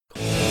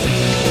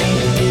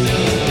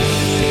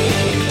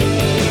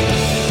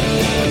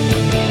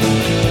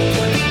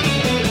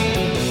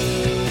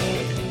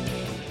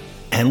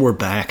we're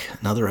back.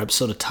 Another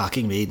episode of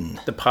Talking Maiden.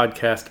 The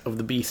podcast of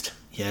the beast.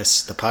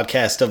 Yes, the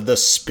podcast of the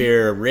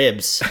spare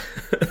ribs.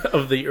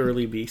 Of the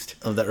early beast.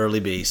 Of the early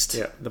beast.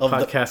 Yeah, the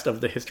podcast of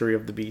the history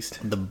of the beast.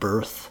 The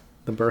birth.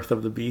 The birth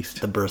of the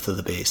beast. The birth of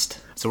the beast.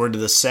 So we're into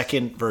the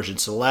second version.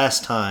 So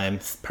last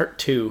time... Part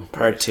two.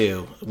 Part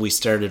two. We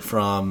started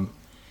from...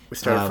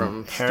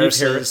 from Harris's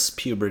Steve Harris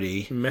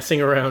puberty. Messing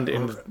around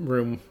in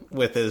room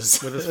with his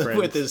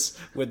friends.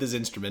 with his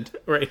instrument.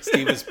 Right.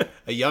 Steve was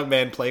a young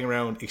man playing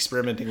around,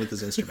 experimenting with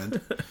his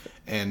instrument.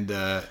 And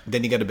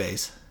then he got a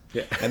bass.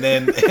 Yeah. And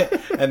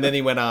then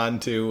he went on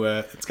to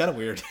it's kind of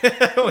weird.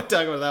 We're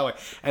talking about it that way.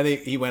 And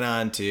he went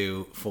on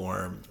to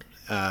form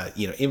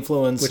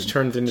Influence, which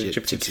turns into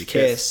Gypsy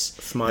Kiss,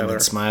 Smiler. and then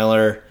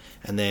Smiler,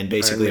 and then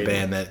basically a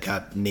band that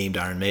got named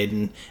Iron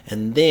Maiden,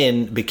 and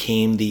then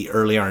became the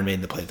early Iron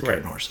Maiden that played the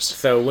Curtain Horses.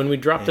 So when we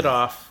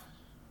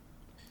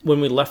when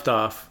we left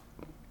off,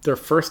 their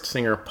first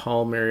singer,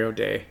 Paul Mario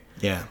Day,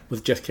 was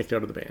just kicked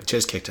out of the band.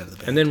 Just kicked out of the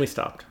band. And then we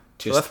stopped.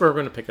 So that's where we're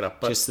going to pick it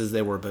up. But just as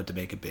they were about to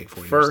make it big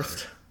 4 years first,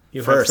 later.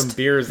 You have some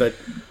beers that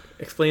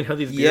explain how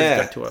these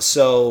beers got to us.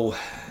 So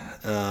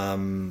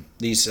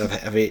these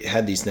I've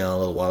had these now a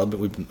little while,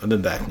 but I've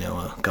been back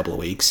now a couple of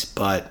weeks.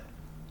 But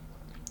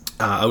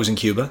I was in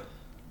Cuba.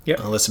 Yep.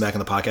 I listened back on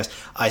the podcast.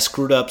 I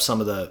screwed up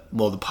some of the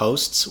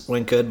posts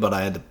went good, but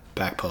I had to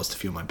back post a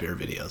few of my beer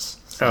videos.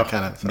 So I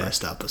kind of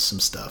messed up with some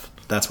stuff.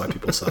 That's why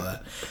people saw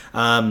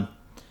that.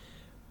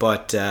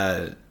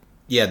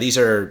 These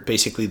are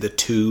basically the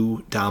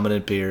two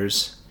dominant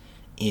beers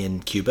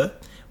in Cuba.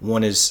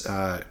 One is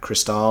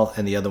Cristal,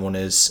 and the other one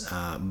is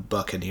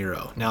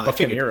Bucanero. Now, I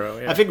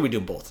figured we do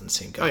them both in the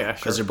same guy. Oh, yeah, sure.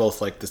 Because they're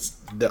both like this.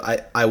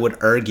 I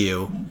would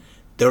argue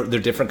they're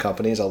different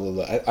companies,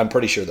 although I'm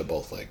pretty sure they're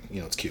both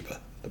it's Cuba.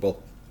 They're both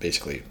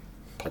basically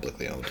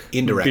publicly owned.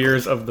 Indirectly.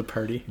 Beers of the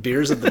party.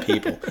 Beers of the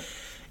people.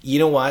 You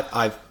know what?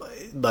 I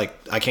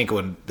can't go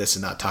in this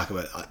and not talk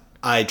about it.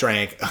 I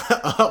drank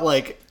I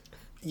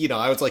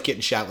was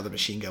getting shot with a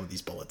machine gun with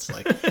these bullets.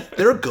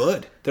 They're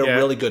good. They're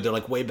really good. They're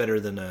way better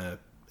than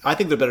I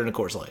think they're better than a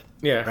Coors Light.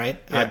 Yeah.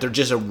 Right? Yeah. They're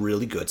just a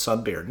really good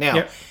sun beer.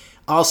 Now,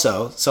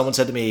 also, someone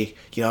said to me,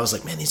 I was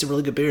like, man, these are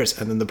really good beers.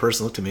 And then the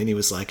person looked at me and he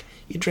was like,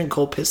 you'd drink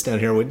cold piss down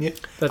here, wouldn't you?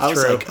 That's I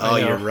was true. like, oh,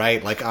 you're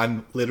right.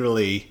 I'm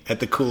literally at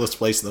the coolest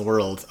place in the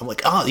world. I'm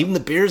like, oh, even the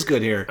beer's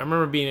good here. I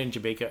remember being in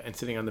Jamaica and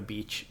sitting on the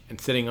beach and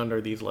sitting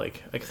under these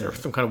there's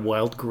some kind of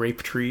wild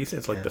grape trees.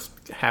 It's this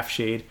half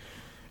shade.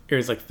 It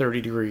was 30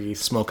 degrees.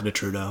 Smoking a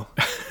Trudeau.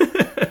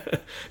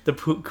 The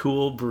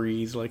cool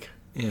breeze,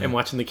 and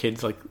watching the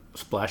kids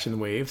splash in the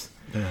waves.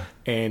 Yeah.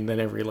 And then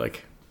every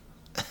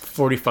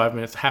 45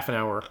 minutes, half an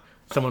hour,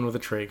 someone with a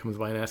tray comes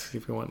by and asks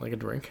if you want a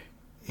drink.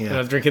 Yeah. And I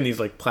was drinking these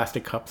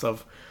plastic cups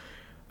of,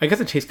 I guess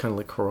it tastes kind of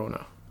like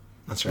Corona.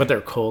 That's right. But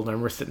they're cold, and I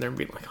remember sitting there and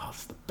being like, oh,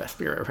 this is the best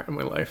beer I've ever had in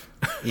my life.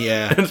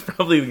 Yeah. It's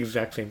probably the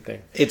exact same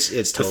thing. It's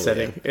totally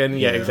setting. And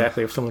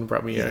exactly. If someone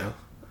brought me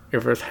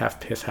if it was half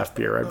piss, half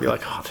beer, I'd be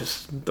like, oh, this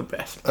is the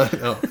best.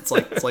 No, it's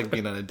like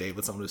being on a date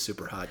with someone who's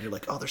super hot. And you're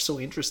like, oh, they're so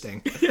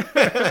interesting.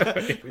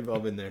 We've all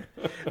been there.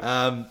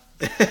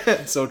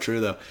 It's so true,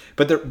 though.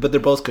 But they're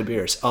both good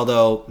beers,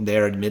 although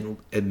they're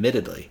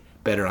admittedly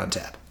better on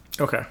tap.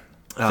 Okay.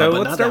 So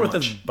let's start with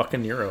this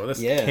Bucanero. This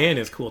can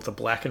is cool. It's a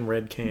black and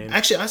red can.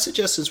 Actually, I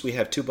suggest since we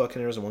have two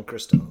Bucaneros and one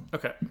Cristal.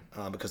 Okay.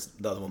 Because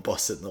the other one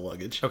busted in the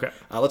luggage. Okay.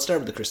 Let's start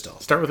with the Cristal.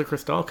 Start with the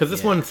Cristal? Because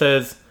this one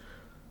says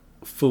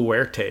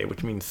Fuerte,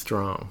 which means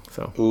strong.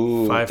 So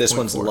this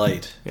one's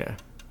light. Yeah.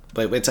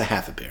 But it's a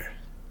half a beer.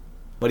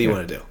 What do you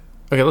want to do?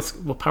 Okay,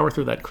 we'll power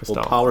through that Cristal.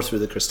 We'll power through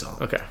the Cristal.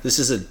 Okay. This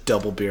is a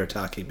double beer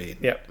Talking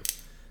Maiden. Yep.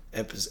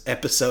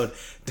 Episode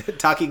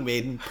Talking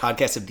Maiden,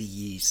 podcast of the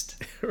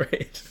yeast.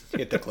 Right.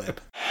 Hit the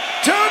clip.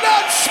 Do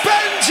not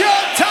spend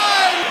your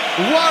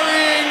time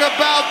worrying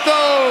about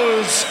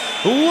those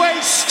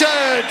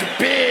wasted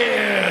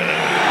beer.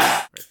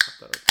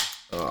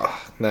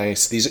 Oh,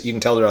 nice. These you can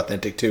tell they're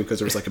authentic too because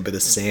there was a bit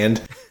of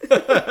sand.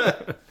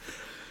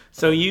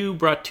 So you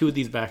brought two of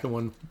these back and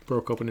one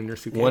broke open in your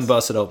suitcase. One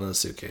busted open in the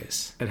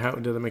suitcase. And how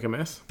did it make a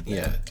mess?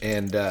 Yeah,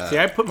 and see,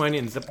 I put mine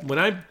in when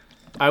I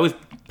always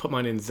put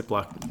mine in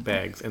Ziploc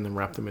bags and then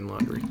wrap them in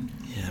laundry.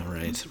 Yeah,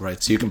 right.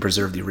 So you can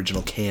preserve the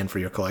original can for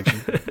your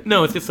collection.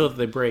 No, it's just so that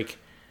they break.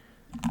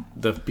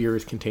 The beer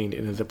is contained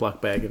in a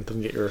Ziploc bag and it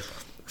doesn't get your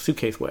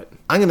suitcase wet.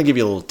 I'm going to give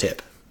you a little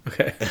tip.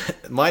 Okay.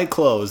 My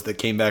clothes that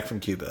came back from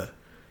Cuba,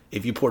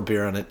 if you poured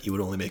beer on it, you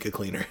would only make it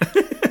cleaner.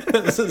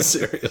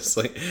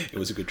 Seriously, it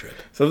was a good trip.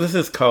 So this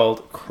is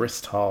called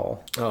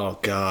Cristal. Oh,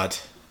 God.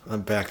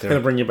 I'm back there. Can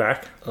I bring you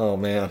back? Oh,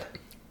 man.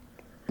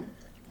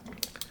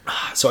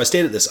 So I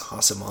stayed at this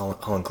awesome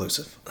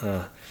all-inclusive,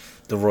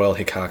 the Royal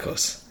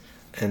Hicacos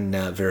in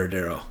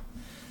Veradero.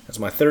 That's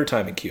my third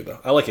time in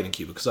Cuba. I like it in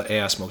Cuba because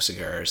I smoke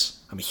cigars.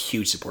 I'm a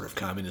huge supporter of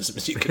communism,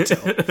 as you can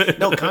tell.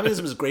 No,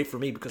 communism is great for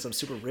me because I'm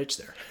super rich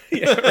there.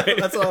 Yeah, right.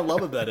 That's what I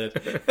love about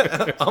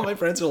it. All my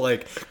friends are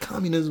like,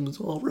 communism is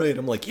all right.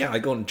 I'm like, yeah, I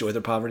go and enjoy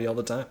their poverty all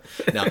the time.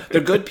 No,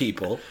 they're good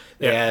people.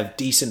 They have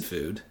decent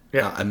food,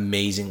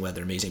 amazing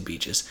weather, amazing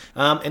beaches.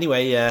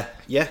 Anyway, it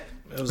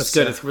was, that's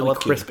good. It's really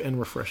crisp and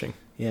refreshing.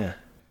 Yeah.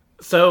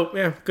 So,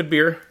 yeah, good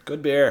beer.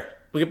 Good beer.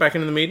 We get back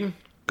into the Maiden.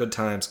 Good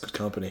times, good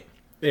company.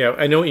 Yeah,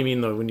 I know what you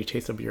mean, though, when you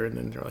taste a beer and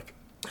then you're like,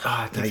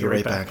 now you're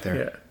right back there.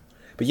 Yeah.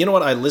 But you know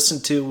what? I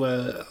listen to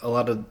a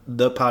lot of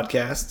the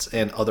podcasts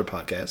and other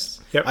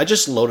podcasts. Yep. I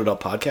just loaded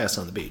up podcasts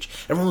on the beach.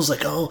 Everyone was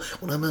like, "Oh,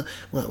 when I'm the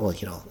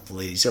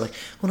ladies are like,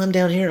 when I'm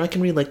down here, I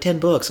can read like 10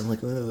 books." I'm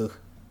like, "Ugh."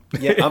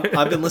 Yeah,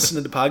 I've been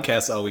listening to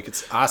podcasts all week.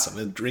 It's awesome.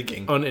 And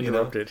drinking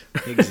Uninterrupted.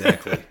 You know?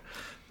 Exactly.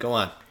 Go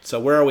on. So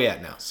where are we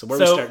at now? So where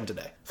are we starting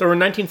today? So we're in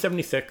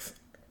 1976.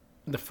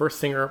 The first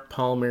singer,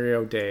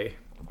 Palmiro Day.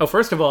 Oh,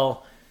 first of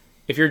all,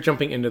 if you're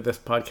jumping into this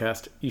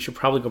podcast, you should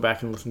probably go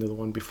back and listen to the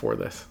one before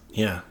this.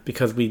 Yeah.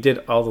 Because we did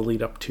all the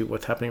lead up to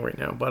what's happening right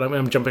now. But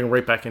I'm jumping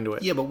right back into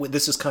it. Yeah, but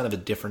this is kind of a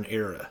different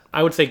era.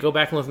 I would say go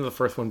back and listen to the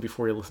first one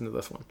before you listen to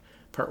this one.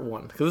 Part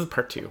 1. Because this is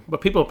part 2.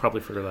 But people will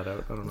probably figure that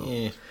out. I don't know.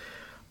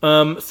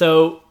 Yeah.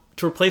 So,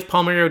 to replace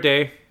Palmiro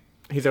Day,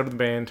 he's out of the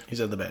band.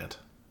 He's out of the band.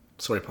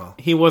 Sorry, Paul.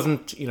 He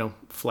wasn't,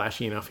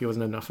 flashy enough. He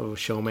wasn't enough of a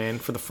showman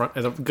for the front,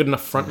 as a good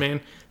enough front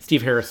man.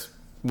 Steve Harris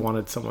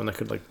wanted someone that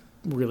could,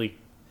 really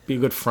be a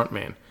good front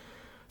man.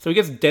 So he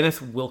gets Dennis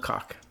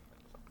Wilcock.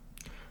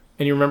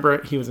 And you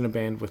remember he was in a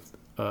band with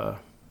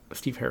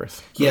Steve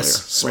Harris.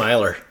 Yes, earlier,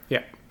 Smiler. right?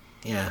 Yeah.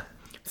 Yeah.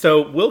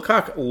 So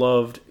Wilcock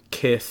loved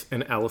Kiss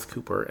and Alice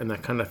Cooper and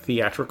that kind of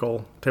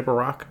theatrical type of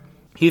rock.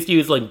 He used to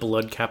use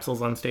blood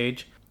capsules on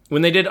stage.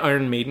 When they did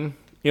Iron Maiden,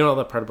 you know all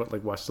that part about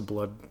watch the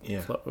blood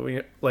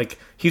flow?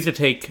 He used to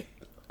take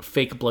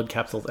fake blood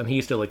capsules and he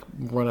used to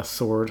run a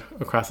sword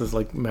across his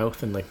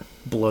mouth and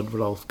blood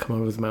would all come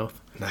out of his mouth.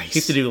 Nice. He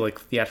used to do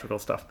theatrical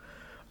stuff.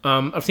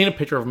 I've seen a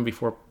picture of him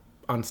before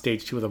on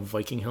stage too with a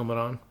Viking helmet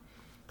on.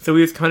 So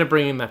he was kind of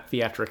bringing that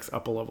theatrics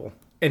up a level.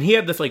 And he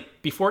had this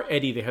before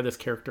Eddie, they had this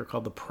character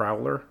called the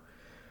Prowler.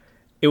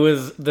 It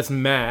was this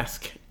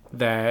mask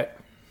that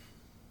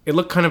it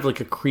looked kind of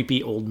like a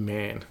creepy old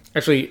man.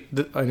 Actually,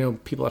 I know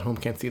people at home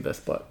can't see this,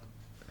 but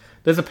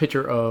there's a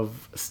picture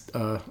of,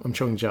 I'm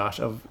showing Josh,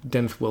 of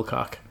Dennis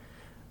Wilcock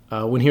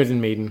when he was in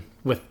Maiden.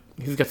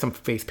 He's got some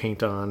face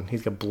paint on.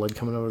 He's got blood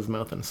coming out of his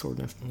mouth and a sword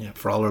in his... Yeah,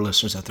 for all our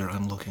listeners out there,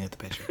 I'm looking at the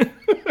picture.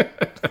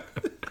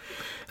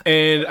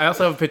 And I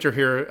also have a picture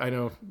here. I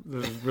know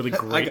this is really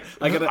great.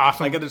 I gotta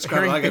awesome. I gotta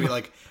describe it. I gotta be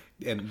like,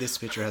 and this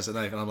picture has a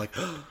knife, and I'm like...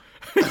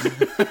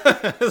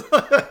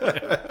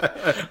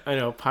 I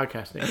know,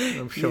 podcasting.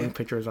 I'm showing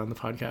pictures on the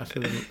podcast.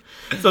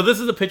 So this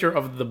is a picture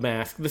of the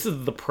mask. This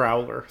is the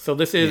Prowler. So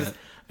this is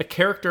a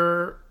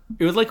character.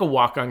 It was like a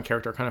walk-on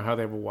character, kind of how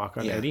they have a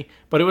walk-on Eddie.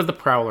 But it was the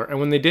Prowler. And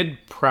when they did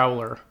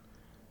Prowler,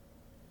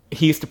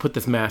 he used to put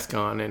this mask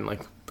on and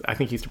I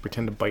think he used to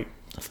pretend to bite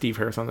Steve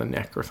Harris on the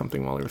neck or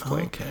something while he was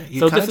playing. Okay. He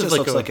kind of just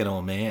looks like an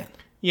old man.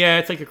 Yeah,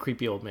 it's like a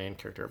creepy old man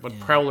character. But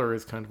Prowler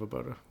is kind of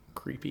about a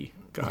creepy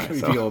guy.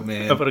 Creepy old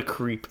man. About a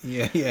creep.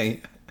 Yeah.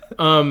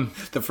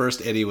 The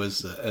first Eddie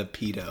was a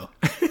pedo.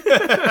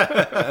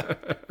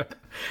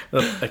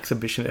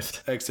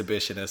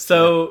 Exhibitionist.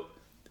 So...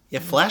 Yeah,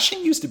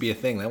 flashing used to be a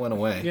thing. That went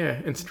away. Yeah,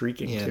 and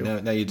streaking, too.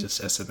 Yeah, now you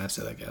just SMS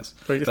it, I guess.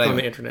 Or you just on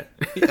the internet.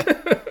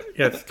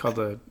 Yeah, it's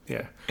called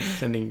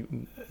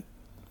sending...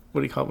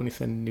 What do you call it when you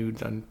send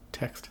nudes on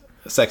text?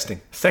 Sexting.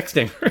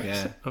 Sexting.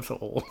 Yeah. I'm so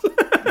old.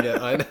 Yeah,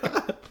 I know.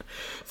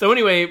 So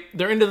anyway,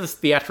 they're into this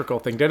theatrical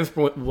thing. Dennis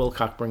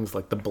Wilcock brings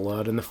the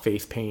blood and the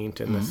face paint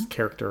and this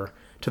character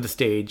to the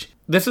stage.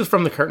 This is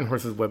from the Cart and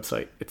Horses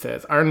website. It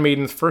says, Iron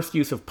Maiden's first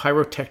use of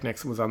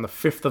pyrotechnics was on the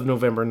 5th of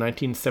November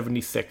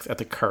 1976 at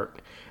the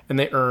Cart, and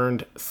they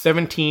earned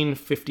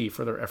 $17.50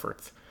 for their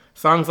efforts.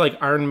 Songs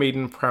like Iron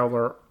Maiden,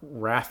 Prowler,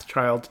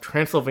 Wrathchild,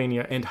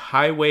 Transylvania, and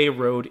Highway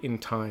Road in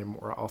Time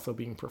were also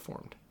being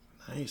performed.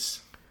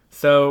 Nice.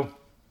 So,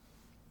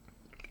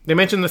 they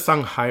mentioned the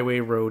song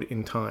Highway Road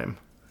in Time.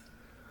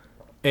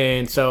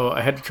 And so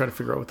I had to try to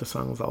figure out what the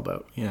song was all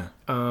about. Yeah.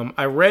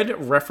 I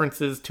read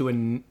references to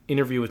an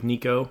interview with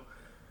Nico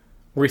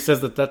where he says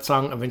that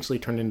song eventually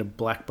turned into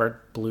Blackbird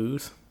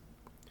Blues.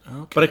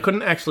 Okay. But I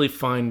couldn't actually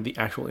find the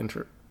actual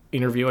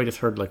interview. I just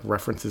heard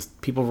references,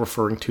 people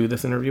referring to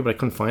this interview, but I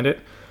couldn't find it.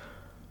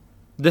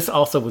 This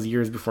also was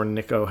years before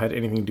Nico had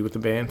anything to do with the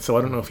band, so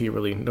I don't know if he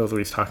really knows what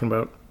he's talking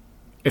about.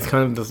 It's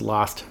kind of this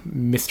lost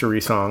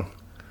mystery song.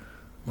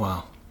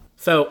 Wow.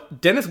 So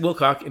Dennis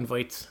Wilcock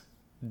invites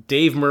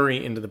Dave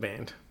Murray into the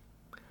band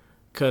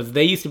because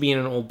they used to be in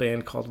an old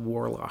band called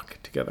Warlock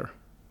together.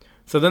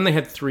 So then they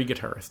had 3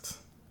 guitarists.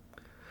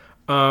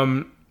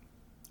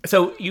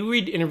 So you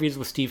read interviews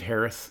with Steve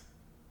Harris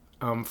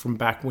from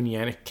back when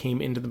Yannick came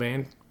into the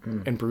band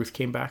and Bruce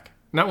came back.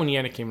 Not when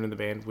Yannick came into the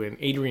band, when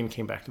Adrian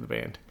came back to the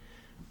band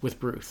with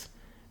Bruce.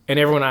 And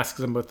everyone asks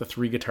him about the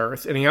 3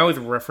 guitarists. And he always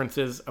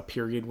references a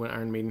period when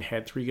Iron Maiden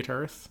had 3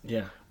 guitarists.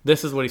 Yeah.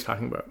 This is what he's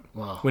talking about.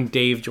 Wow. When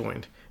Dave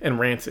joined and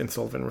Rance and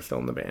Sullivan were still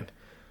in the band.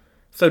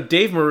 So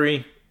Dave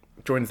Murray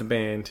joins the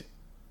band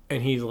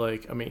and he's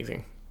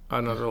amazing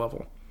on another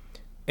level.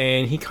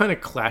 And he kind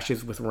of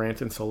clashes with Rance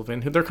and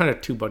Sullivan. They're kind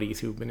of 2 buddies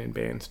who've been in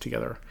bands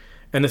together.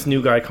 And this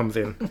new guy comes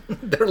in.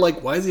 They're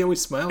like, why is he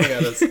always smiling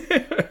at us?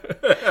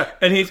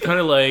 And he's kind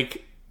of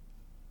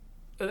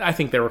I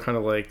think they were kind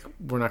of like,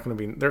 we're not going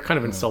to be. They're kind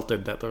of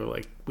insulted that they're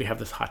like, we have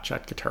this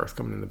hotshot guitarist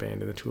coming in the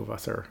band, and the two of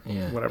us are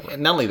whatever.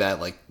 And not only that,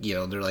 like, you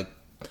know, they're like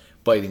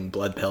biting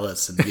blood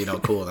pellets and, you know,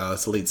 cool, now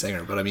that's the lead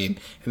singer. But I mean,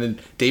 and then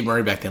Dave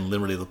Murray back then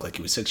literally looked like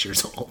he was 6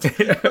 years old.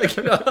 Like,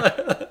 you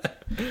know?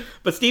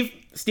 But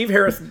Steve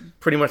Harris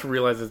pretty much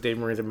realizes Dave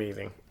Murray's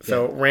amazing.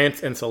 So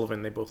Rance and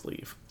Sullivan, they both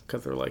leave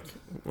because they're like,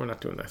 we're not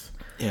doing this.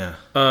 Yeah.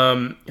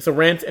 So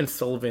Rance and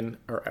Sullivan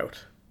are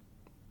out.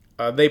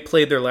 They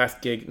played their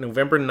last gig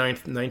November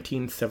 9th,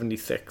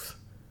 1976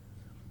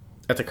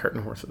 at the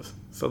Curtain Horses.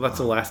 So that's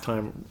the last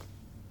time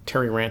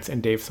Terry Rance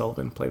and Dave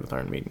Sullivan played with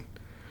Iron Maiden.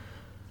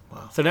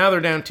 Wow. So now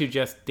they're down to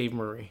just Dave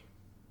Murray.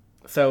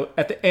 So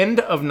at the end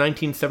of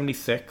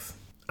 1976,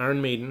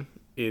 Iron Maiden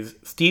is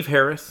Steve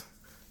Harris,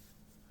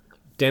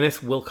 Dennis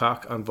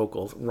Wilcock on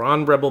vocals,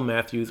 Ron Rebel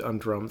Matthews on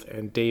drums,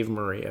 and Dave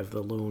Murray as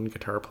the lone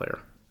guitar player.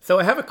 So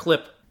I have a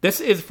clip.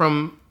 This is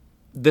from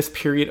this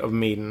period of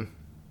Maiden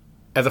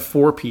as a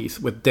 4-piece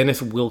with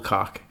Dennis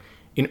Wilcock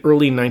in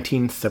early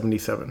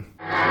 1977.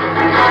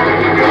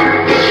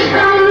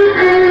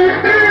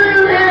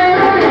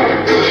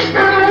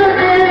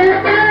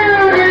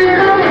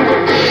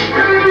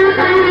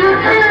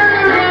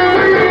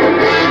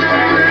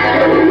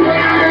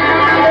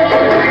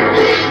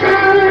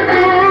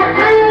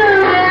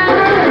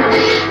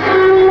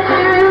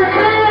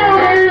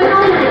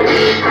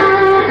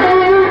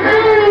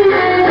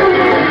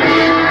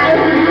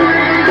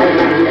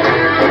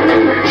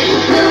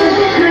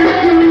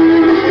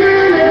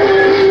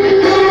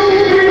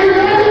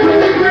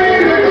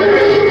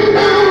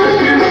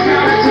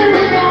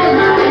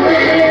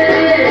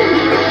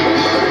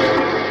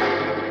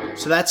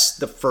 That's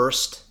the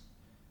first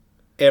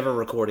ever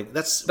recording.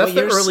 That's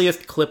the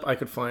earliest clip I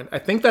could find. I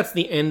think that's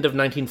the end of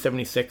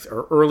 1976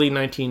 or early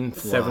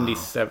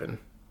 1977.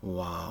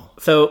 Wow.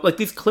 So, like,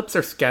 these clips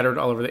are scattered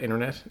all over the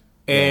internet,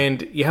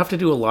 and you have to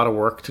do a lot of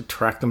work to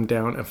track them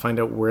down and find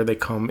out where they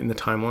come in the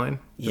timeline.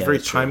 It's very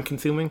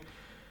time-consuming.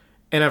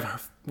 And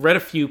I've read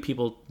a few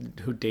people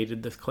who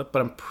dated this clip, but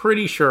I'm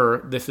pretty sure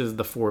this is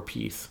the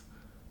 4-piece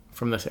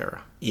from this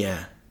era.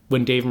 Yeah.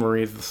 When Dave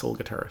Murray is the sole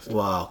guitarist.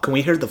 Wow. Can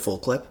we hear the full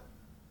clip?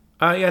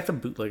 Yeah, it's a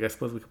bootleg. I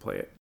suppose we could play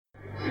it.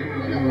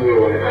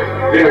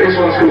 Yeah, this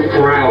one's called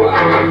Prowler.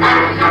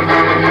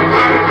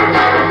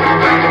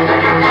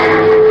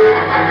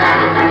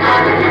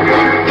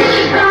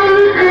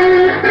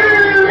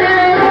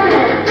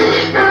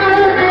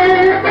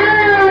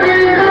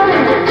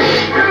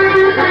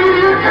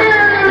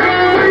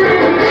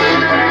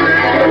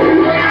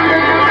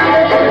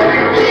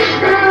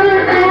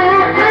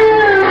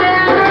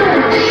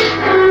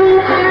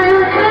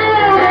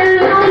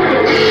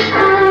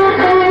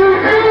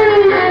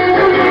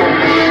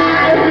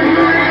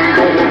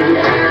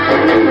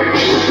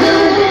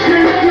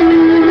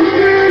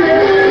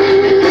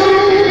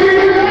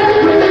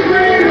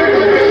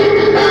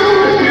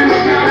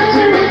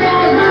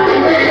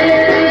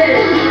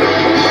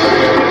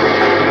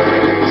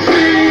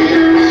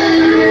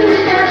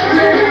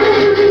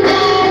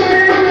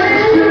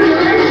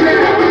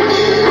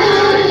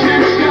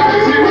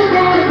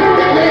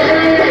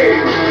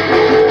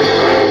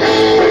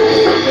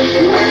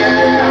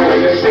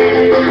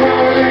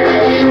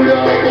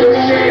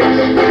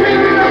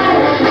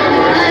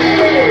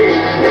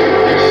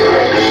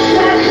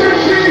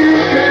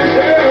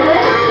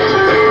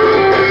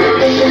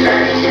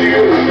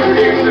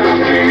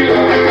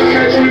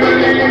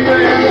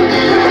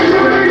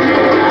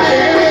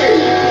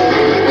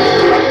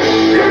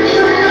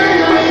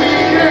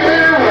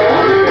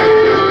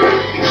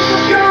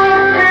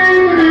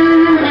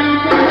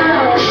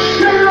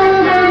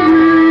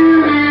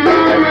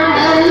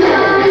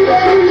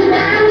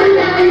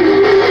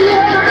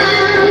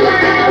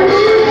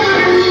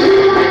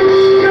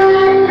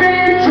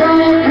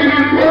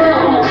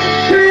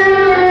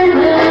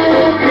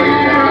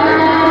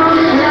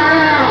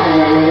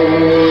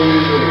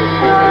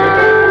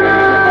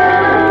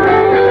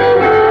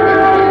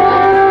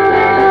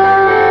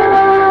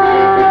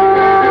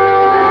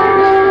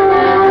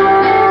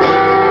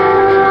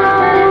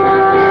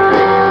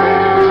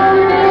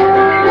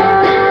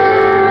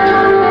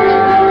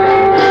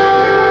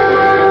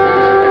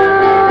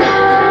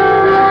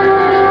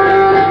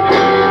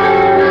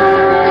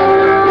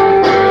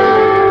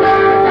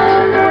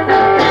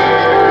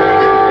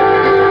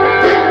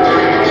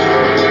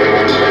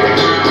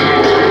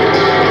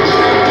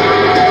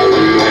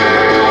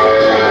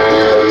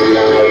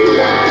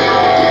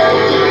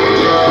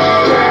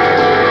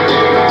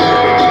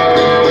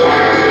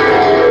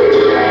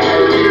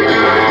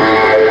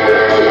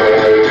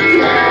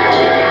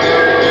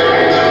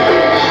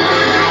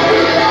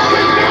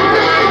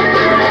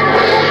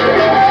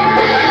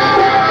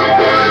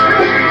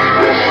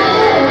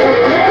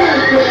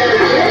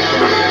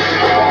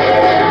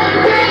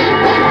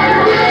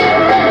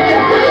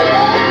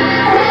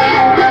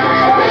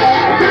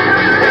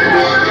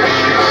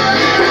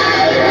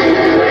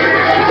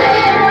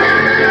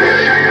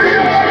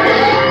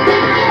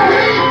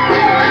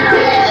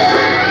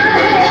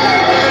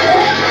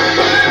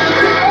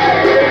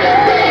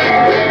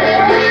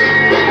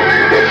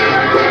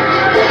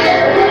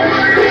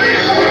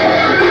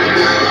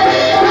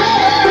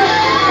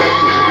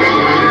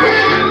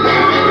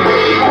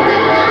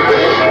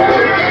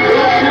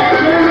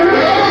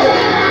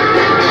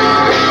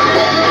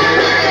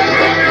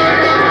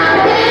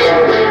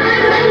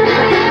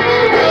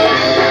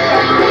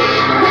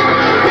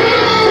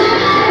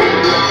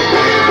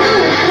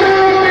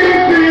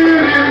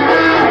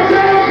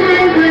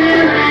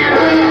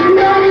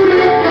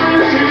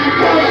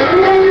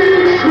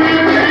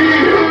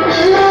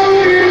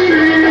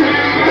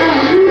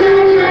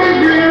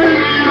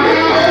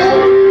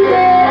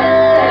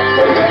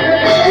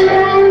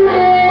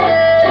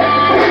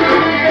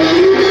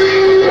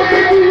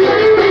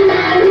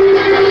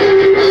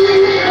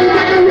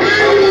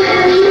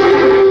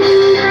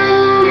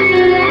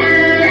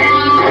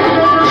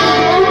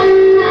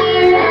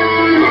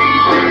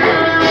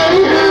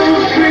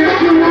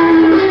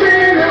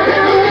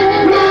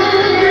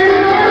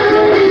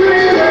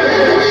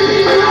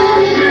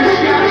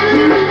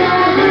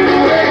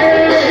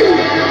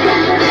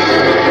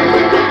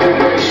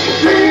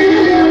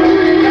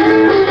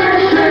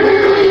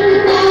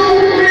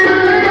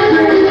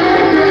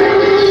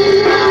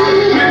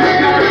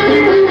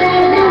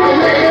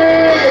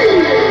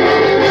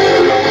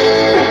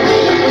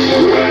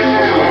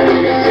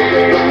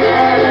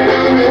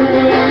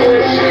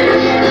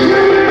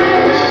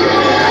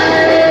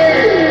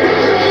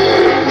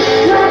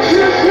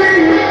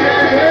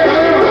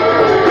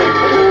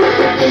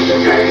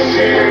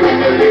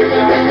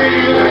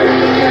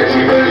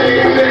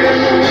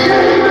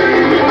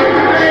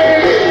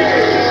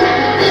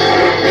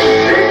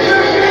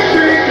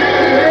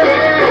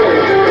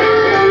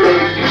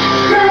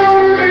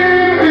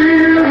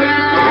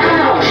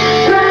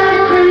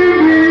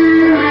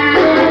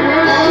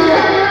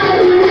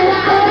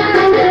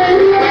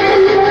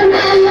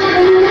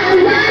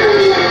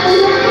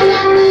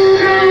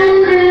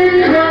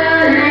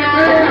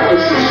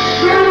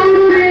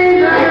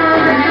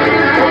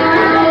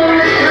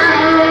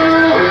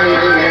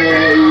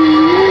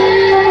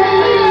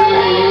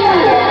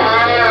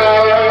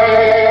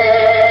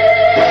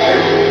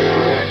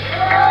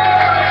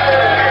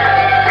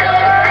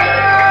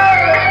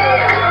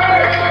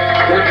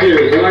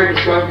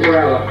 name's Frank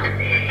Morella.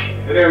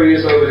 And there he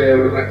is over there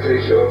with a black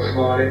t-shirt,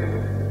 smiling.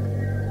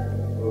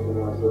 Oh,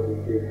 nice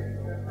looking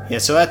kid. Yeah,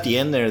 so at the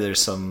end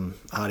there's some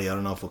audio. I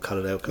don't know if we'll cut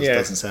it out because Yeah. it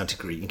doesn't sound too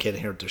great. You can't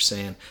hear what they're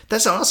saying.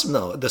 That's awesome,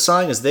 though. The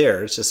song is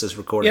there. It's just as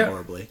recorded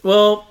horribly.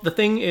 Well, the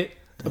thing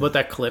about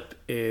that clip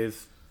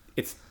is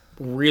it's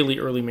really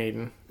early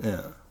Maiden.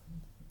 Yeah.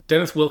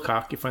 Dennis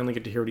Wilcock, you finally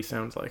get to hear what he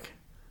sounds like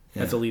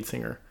as a lead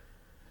singer.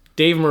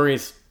 Dave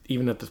Murray's,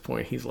 even at this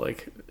point, he's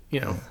like,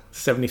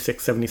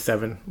 76,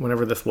 77,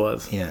 whenever this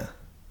was. Yeah.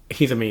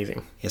 He's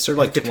amazing. Yeah, sort of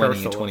like His guitar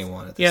 20 and solos.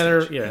 21 at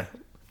this stage.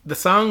 The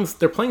songs,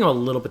 they're playing them a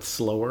little bit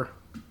slower.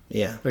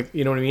 Yeah. Like,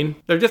 you know what I mean?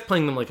 They're just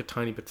playing them like a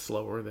tiny bit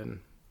slower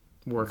than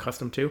we're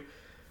accustomed to.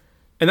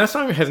 And that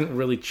song hasn't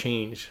really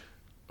changed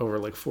over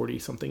like 40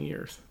 something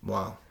years.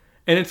 Wow.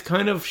 And it's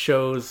kind of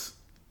shows,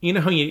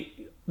 how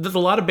there's a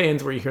lot of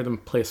bands where you hear them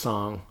play a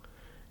song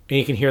and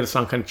you can hear the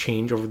song kind of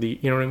change over the,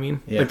 you know what I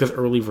mean? Yeah. Like those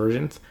early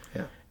versions.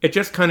 Yeah. It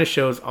just kind of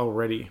shows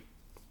already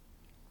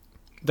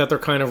that they're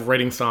kind of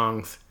writing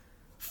songs,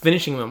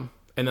 finishing them,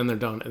 and then they're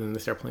done, and then they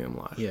start playing them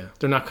live. Yeah.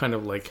 They're not kind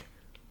of like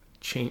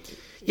change.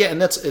 Yeah,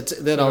 and that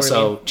what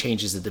also I mean?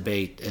 changes the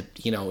debate.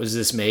 Is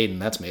this Maiden?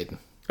 That's Maiden.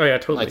 Oh yeah,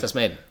 totally. Like, that's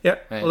Maiden. Yeah.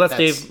 Right? Well,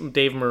 that's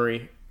Dave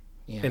Murray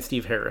Yeah. and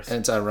Steve Harris. And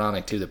it's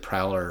ironic, too, that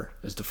Prowler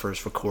is the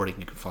first recording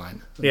you can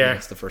find. Yeah.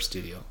 It's the first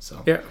studio.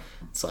 So Yeah.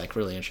 it's, like,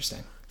 really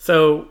interesting.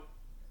 So,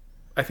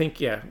 I think,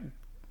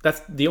 that's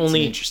the It's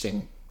only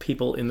interesting.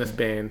 people in this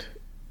band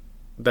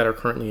that are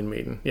currently in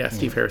Maiden. Yeah,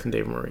 Steve Harris and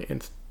Dave Murray.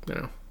 And,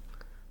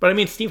 But I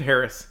mean, Steve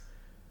Harris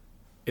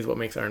is what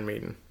makes Iron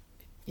Maiden.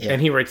 Yeah.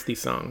 And he writes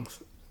these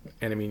songs.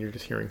 And I mean, you're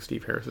just hearing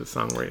Steve Harris's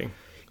songwriting.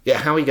 Yeah,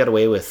 how he got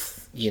away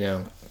with,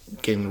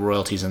 getting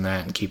royalties and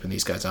that and keeping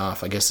these guys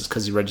off. I guess it's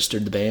because he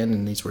registered the band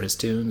and these were his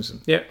tunes.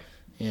 And, Yeah.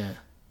 yeah.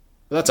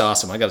 Well, that's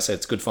awesome. I got to say,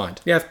 it's a good find.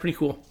 Yeah, it's pretty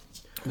cool.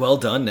 Well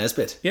done,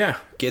 Nesbitt. Yeah.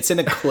 Gets in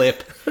a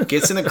clip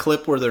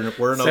where there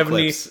were no 70s.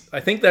 clips. I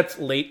think that's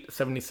late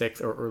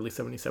 76 or early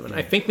 77.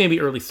 I think maybe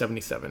early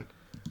 77.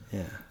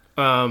 Yeah.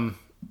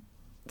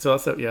 So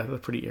that's a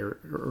pretty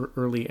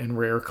early and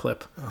rare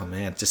clip. Oh,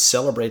 man. To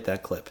celebrate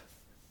that clip,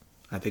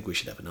 I think we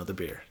should have another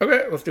beer.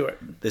 Okay, let's do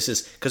it. This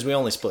is because we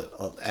only split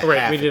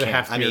we did a can.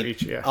 half beer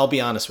each, yeah. I'll be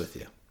honest with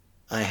you.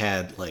 I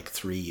had like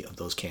 3 of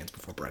those cans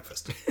before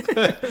breakfast.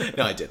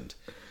 No, I didn't.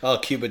 Oh,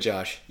 Cuba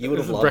Josh. You would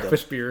have loved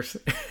Breakfast beers.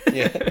 them.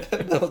 Yeah.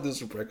 No,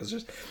 those are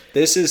breakfast.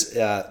 This is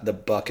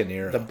the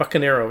Buccaneer. The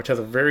Buccanero, which has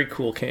a very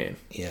cool can.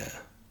 Yeah.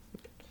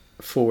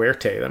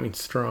 Fuerte, that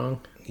means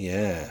strong.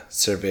 Yeah.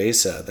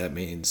 Cerveza, that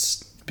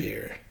means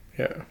beer.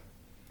 Yeah.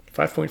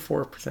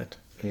 5.4%.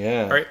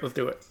 Yeah. All right, let's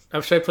do it.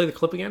 Should I play the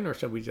clip again, or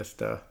should we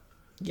just...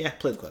 Yeah,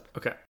 play the clip.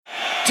 Okay.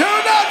 Do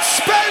not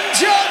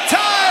spend your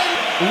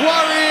time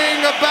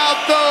worrying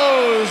about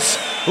those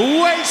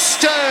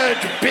wasted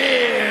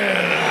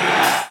beer.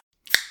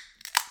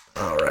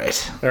 All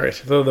right. All right,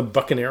 so the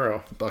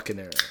Buccanero.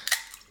 Buccaneer.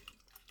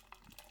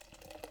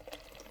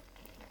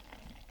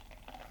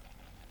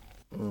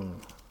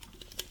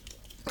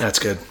 That's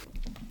good.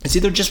 It's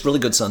either just really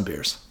good sun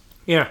beers.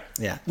 Yeah.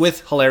 Yeah,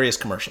 with hilarious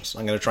commercials.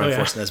 I'm going to try and yeah.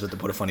 force Nesbitt to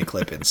put a funny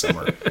clip in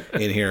somewhere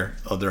in here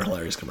of their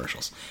hilarious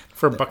commercials.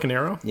 For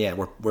Buccanero? Yeah,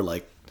 we're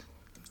like,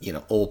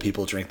 old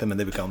people drink them and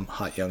they become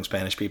hot young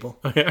Spanish people.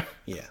 Oh, yeah.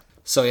 Yeah.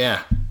 So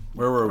yeah,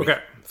 where were we?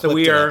 Okay, so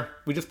Clip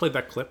we just played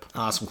that clip.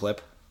 awesome clip.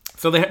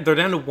 So they're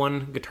down to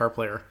one guitar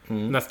player,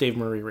 and that's Dave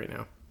Murray right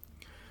now.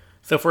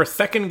 So for a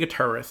second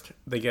guitarist,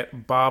 they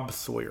get Bob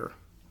Sawyer.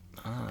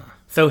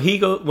 So he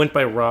went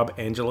by Rob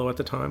Angelo at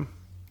the time,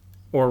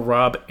 or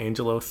Rob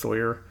Angelo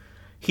Sawyer.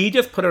 He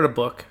just put out a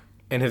book,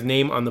 and his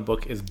name on the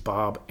book is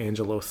Bob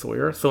Angelo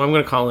Sawyer. So I'm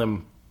going to call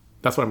him,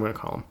 that's what I'm going to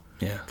call him.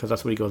 Yeah. Because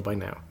that's what he goes by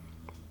now.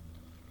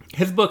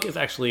 His book is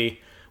actually,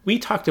 we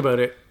talked about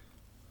it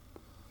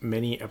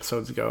many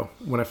episodes ago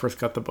when I first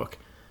got the book.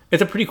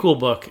 It's a pretty cool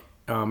book.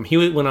 He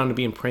went on to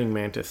be in Praying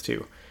Mantis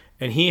too.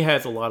 And he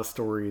has a lot of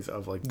stories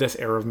of like this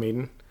era of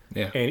Maiden.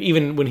 Yeah. And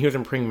even when he was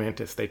in Praying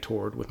Mantis, they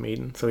toured with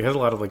Maiden. So he has a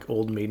lot of like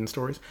old Maiden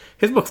stories.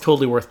 His book's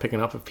totally worth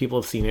picking up if people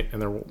have seen it and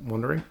they're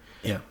wondering.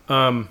 Yeah.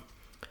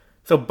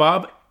 So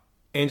Bob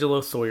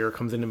Angelo Sawyer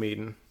comes into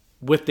Maiden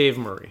with Dave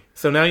Murray.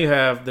 So now you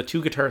have the two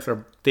guitarists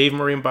are Dave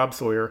Murray and Bob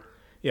Sawyer.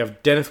 You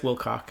have Dennis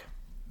Wilcock,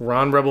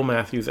 Ron Rebel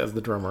Matthews as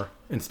the drummer,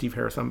 and Steve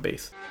Harris on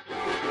bass.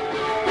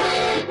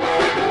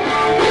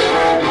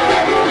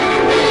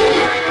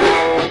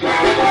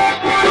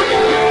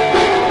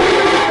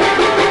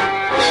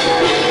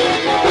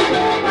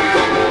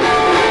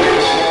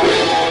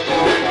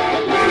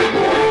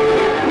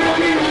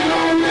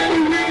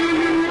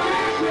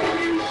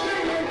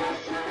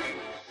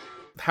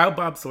 How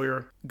Bob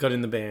Sawyer got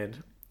in the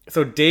band.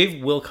 So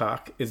Dave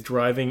Wilcock is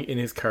driving in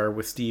his car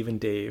with Steve and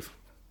Dave.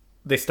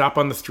 They stop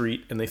on the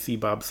street and they see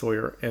Bob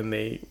Sawyer and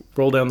they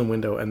roll down the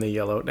window and they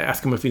yell out and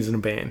ask him if he's in a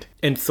band.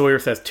 And Sawyer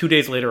says, 2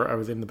 days later, I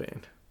was in the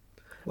band.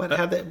 Why'd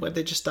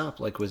they just stop?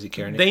 Like, was he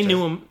carrying? They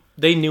knew him.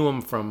 They knew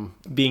him from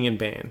being in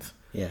bands.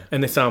 Yeah.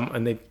 And they saw him,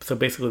 and so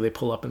basically they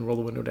pull up and roll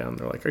the window down.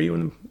 They're like, "Are you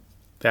in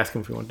They ask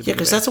him if he wanted to Yeah, be in the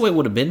because band. that's the way it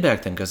would have been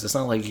back then. Because it's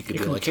not like you could be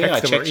can like, "Hey, I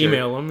text him or checked your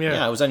email him,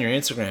 yeah. I was on your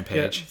Instagram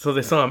Yeah, page." so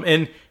they saw him.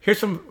 And here's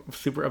some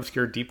super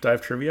obscure deep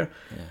dive trivia.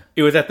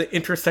 It was at the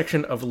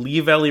intersection of Lee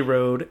Valley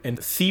Road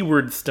and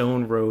Seaward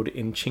Stone Road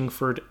in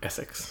Chingford,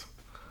 Essex.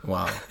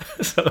 Wow.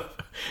 So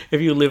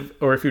if you live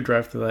or if you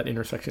drive through that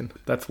intersection,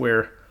 that's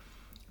where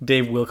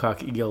Dave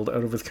Wilcock yelled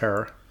out of his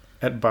car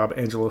at Bob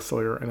Angelo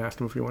Sawyer and asked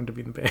him if he wanted to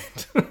be in the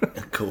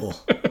band. Cool.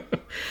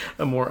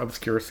 A more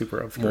obscure, super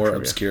obscure More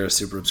trivia. obscure,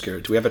 super obscure.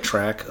 Do we have a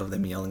track of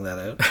them yelling that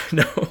out?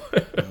 No.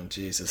 Oh,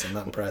 Jesus, I'm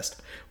not impressed.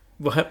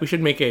 We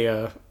should make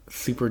a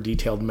super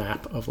detailed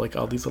map of like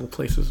all these little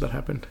places that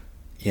happened.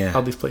 Yeah.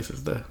 All these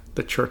places, the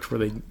church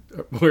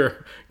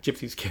where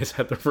Gypsy's Kiss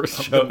had their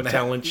first show, map.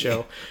 talent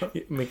show,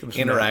 make this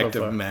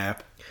Interactive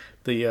map.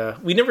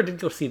 map. We never did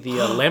go see the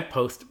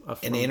lamppost.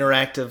 An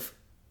interactive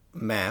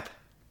map.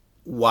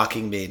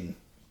 Walking Maiden.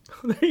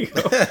 There you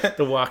go.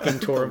 The walking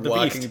tour of the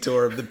Walking beast.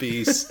 tour of the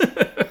beast.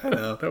 I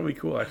know. That would be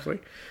cool, actually.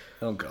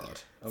 Oh,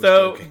 God. I was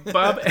So joking.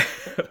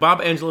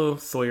 Bob Angelo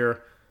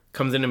Sawyer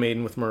comes into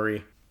Maiden with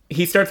Murray.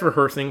 He starts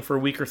rehearsing for a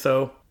week or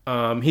so.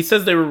 He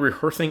says they were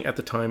rehearsing at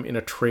the time in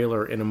a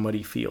trailer in a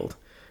muddy field.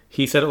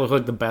 He said it looked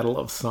like the Battle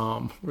of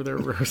Somme where they were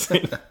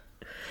rehearsing.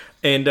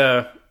 And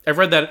I've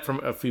read that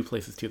from a few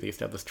places too. They used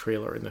to have this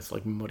trailer in this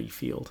like muddy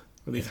field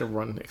where they used to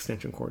run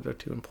extension cords out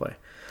to and play.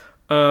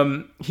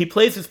 He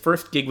plays his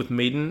first gig with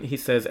Maiden, he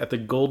says, at the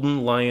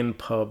Golden Lion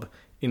pub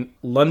in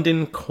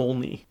London,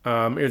 Colney.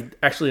 It was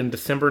actually on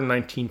December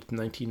 19th,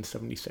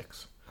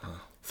 1976.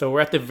 So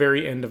we're at the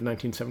very end of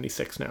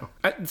 1976 now.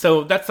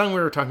 So that song we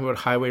were talking about,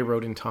 Highway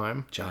Road in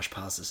Time. Josh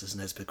pauses his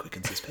Nesbitt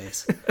quickens his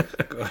pace.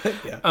 Go ahead.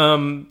 Yeah.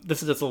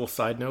 This is just a little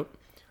side note.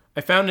 I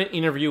found an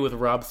interview with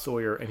Rob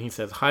Sawyer, and he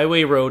says,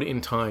 Highway Road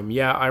in Time.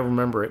 Yeah, I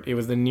remember it. It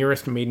was the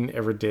nearest Maiden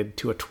ever did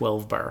to a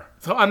 12-bar.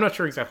 So I'm not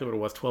sure exactly what it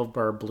was.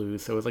 12-bar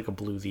blues, so it was like a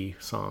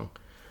bluesy song.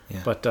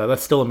 Yeah. But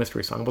that's still a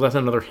mystery song. But that's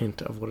another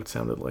hint of what it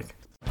sounded like.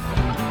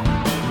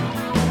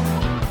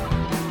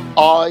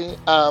 I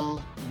am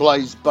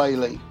Blaze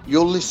Bailey.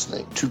 You're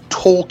listening to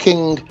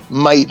Talking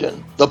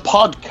Maiden, the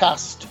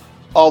podcast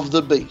of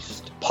the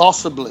Beast.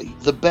 Possibly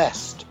the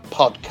best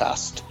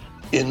podcast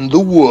in the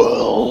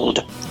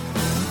world.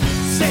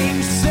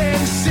 Saints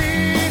and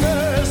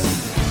sinners,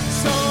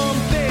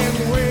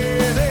 something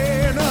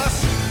within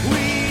us.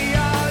 We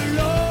are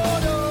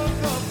Lord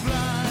of the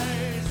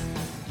Flies.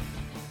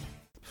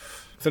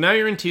 So now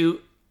you're into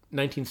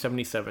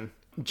 1977.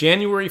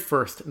 January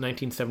 1st,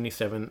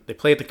 1977, they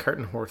play at the Cart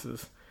and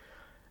Horses.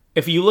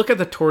 If you look at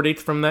the tour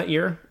dates from that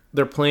year,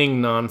 they're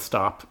playing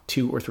non-stop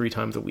 2 or 3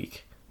 times a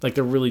week. Like,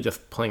 they're really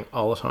just playing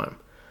all the time.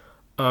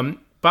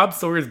 Bob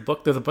Sawyer's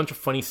book, there's a bunch of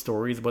funny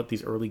stories about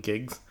these early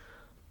gigs.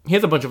 He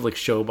has a bunch of, like,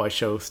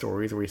 show-by-show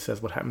stories where he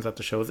says what happens at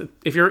the shows.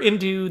 If you're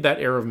into that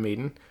era of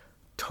Maiden,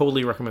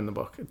 totally recommend the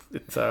book.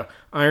 It's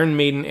Iron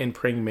Maiden and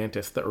Praying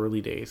Mantis, The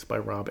Early Days by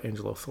Rob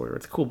Angelo Sawyer.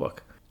 It's a cool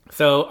book.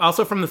 So,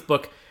 also from this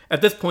book,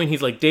 at this point,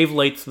 he's like, Dave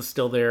Lights was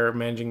still there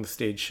managing the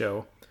stage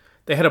show.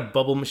 They had a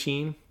bubble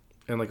machine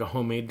and like a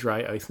homemade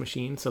dry ice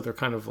machine. So they're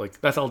kind of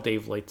like, that's all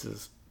Dave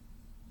Lights'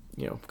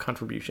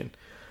 contribution.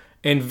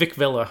 And Vic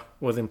Villa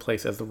was in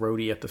place as the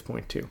roadie at this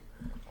point too.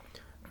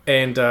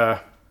 And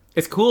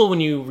it's cool when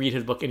you read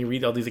his book and you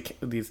read all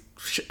these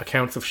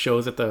accounts of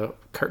shows at the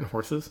Cart and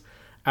Horses.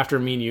 After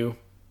me and you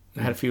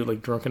had a few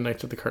like drunken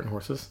nights at the Cart and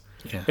Horses.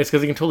 Yeah. It's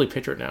because you can totally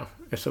picture it now.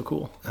 It's so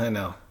cool. I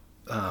know.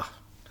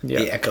 Yeah.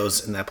 The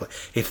echoes in that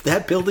place. If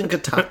that building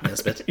could talk,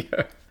 Nesbitt.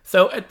 Yeah.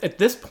 So at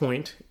this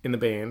point in the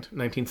band,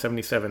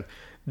 1977,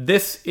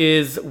 this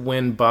is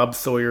when Bob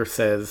Sawyer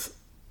says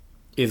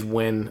is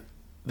when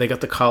they got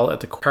the call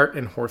at the Cart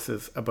and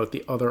Horses about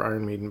the other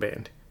Iron Maiden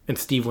band, and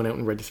Steve went out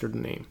and registered the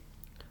name.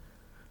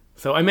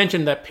 So I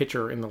mentioned that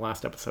picture in the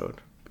last episode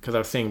because I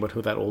was saying about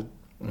who that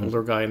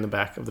older guy in the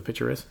back of the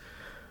picture is.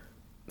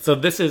 So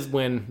this is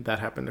when that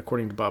happened,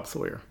 according to Bob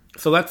Sawyer.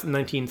 So that's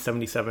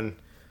 1977,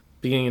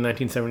 beginning in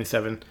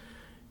 1977.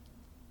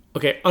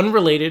 Okay,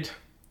 unrelated.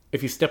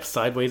 If you step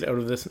sideways out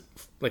of this,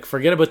 like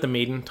forget about the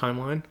Maiden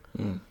timeline.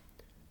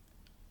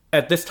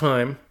 At this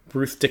time,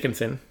 Bruce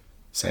Dickinson.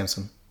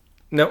 Samson.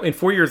 No, and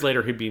 4 years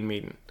later, he'd be in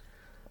Maiden.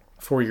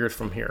 4 years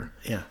from here.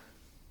 Yeah.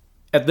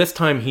 At this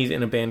time, he's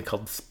in a band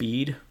called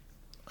Speed.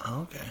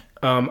 Oh, okay.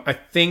 I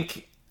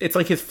think it's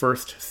like his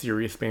first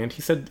serious band.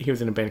 He said he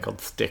was in a band called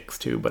Styx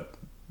too, but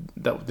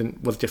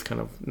that was just kind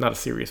of not a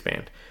serious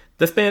band.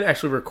 This band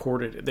actually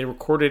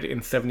recorded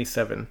in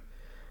 77.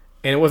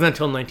 And it wasn't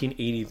until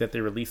 1980 that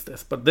they released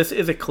this. But this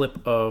is a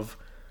clip of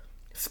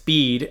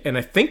Speed, and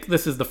I think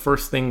this is the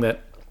first thing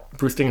that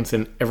Bruce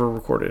Dickinson ever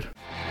recorded.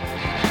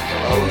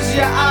 Close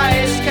your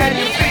eyes, can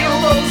you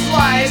feel those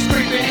lies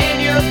creeping in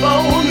your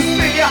bones?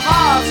 Feel your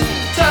hearts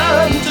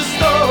turn to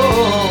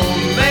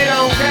stone. They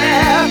don't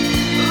care,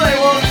 they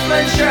won't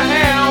flinch your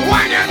hair.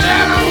 When you're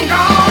dead and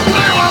gone,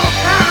 they will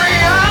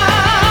carry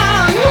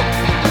on.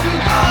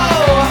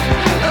 Oh,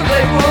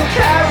 they will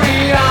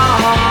carry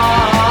on.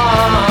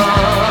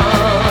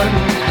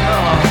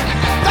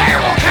 They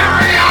will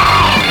carry on.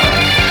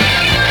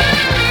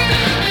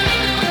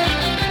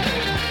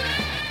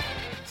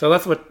 So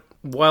that's what.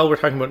 While we're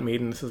talking about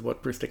Maiden, this is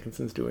what Bruce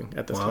Dickinson's doing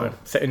at this Wow. time.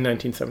 Set in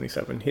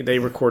 1977, they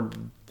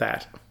recorded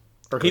that,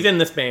 or he's in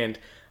this band.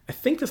 I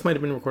think this might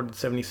have been recorded in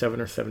 77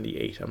 or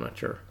 78. I'm not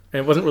sure, and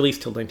it wasn't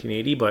released till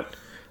 1980. But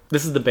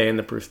this is the band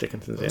that Bruce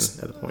Dickinson's in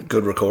at the point.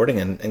 Good recording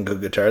and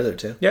good guitar there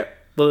too. Yeah,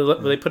 well,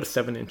 they put a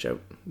 7-inch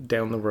out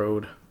down the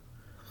road.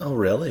 Oh,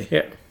 really?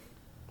 Yeah,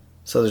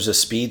 So there's a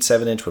Speed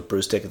 7-inch with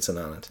Bruce Dickinson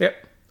on it. yeah,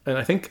 and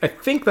I think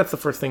that's the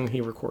first thing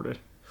he recorded.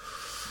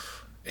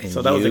 And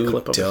So that was a you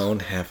clip of it.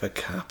 don't have a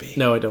copy.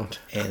 No, I don't.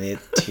 And it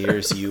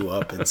tears you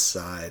up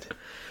inside.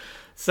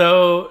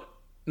 So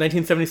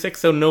 1976.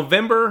 So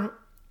November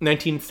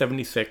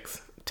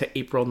 1976 to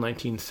April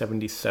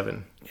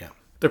 1977. Yeah.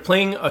 They're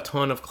playing a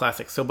ton of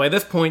classics. So by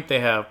this point, they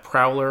have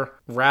Prowler,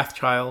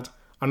 Wrathchild,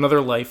 Another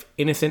Life,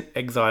 Innocent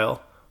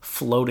Exile,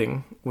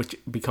 Floating, which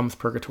becomes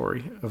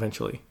Purgatory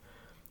eventually,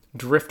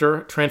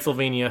 Drifter,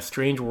 Transylvania,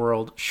 Strange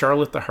World,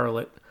 Charlotte the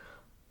Harlot,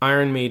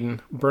 Iron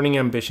Maiden, Burning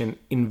Ambition,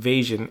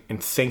 Invasion,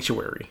 and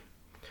Sanctuary.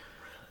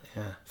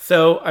 Yeah.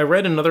 So I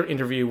read another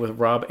interview with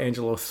Rob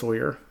Angelo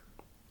Sawyer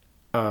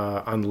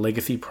on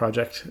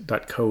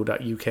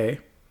legacyproject.co.uk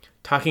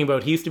talking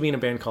about he used to be in a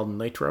band called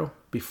Nitro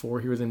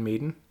before he was in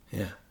Maiden.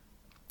 Yeah.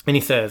 And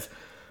he says,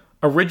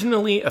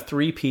 originally a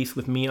 3-piece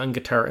with me on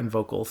guitar and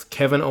vocals,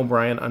 Kevin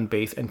O'Brien on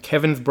bass, and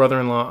Kevin's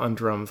brother-in-law on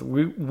drums.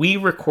 We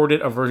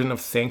recorded a version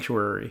of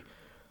Sanctuary,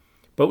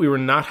 but we were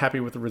not happy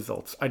with the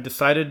results. I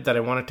decided that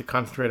I wanted to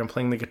concentrate on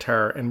playing the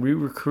guitar, and we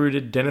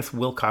recruited Dennis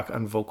Wilcock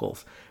on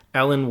vocals,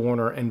 Alan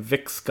Warner, and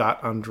Vic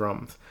Scott on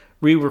drums.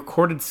 We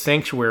recorded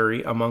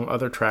Sanctuary, among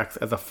other tracks,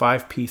 as a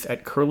 5-piece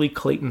at Curly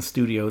Clayton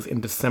Studios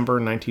in December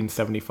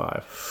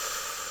 1975.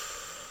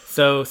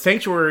 So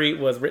Sanctuary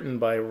was written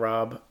by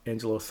Rob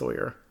Angelo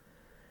Sawyer,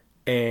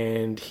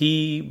 and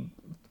he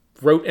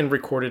wrote and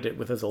recorded it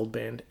with his old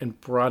band and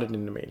brought it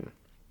into Maiden.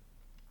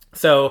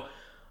 So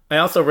I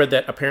also read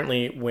that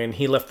apparently when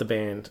he left the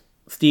band,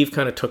 Steve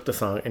kind of took the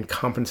song and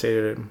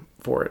compensated him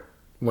for it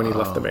when he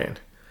left the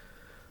band.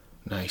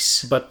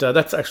 Nice. But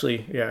that's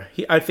actually, yeah,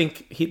 I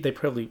think they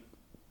probably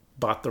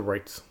bought the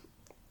rights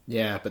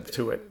Yeah, but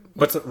to it.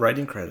 what's the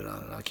writing credit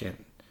on it? I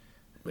can't.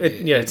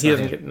 He not doesn't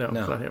him. get, no, No.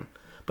 it's not him.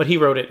 But he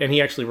wrote it, and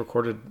he actually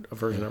recorded a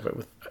version of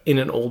it in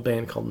an old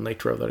band called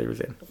Nitro that he was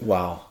in.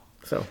 Wow.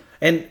 So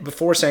And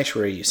before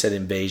Sanctuary, you said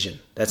Invasion.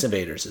 That's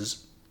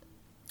Invaders.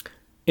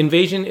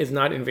 Invasion is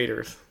not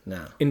Invaders.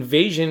 No.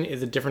 Invasion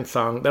is a different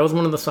song. That was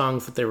one of the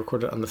songs that they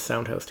recorded on the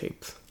Soundhouse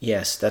tapes.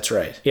 Yes, that's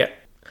right. Yeah.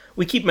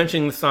 We keep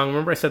mentioning the song.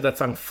 Remember I said that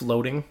song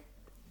Floating,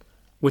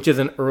 which is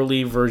an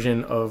early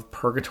version of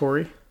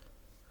Purgatory?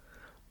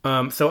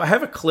 So I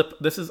have a clip.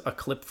 This is a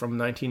clip from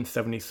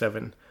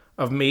 1977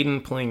 of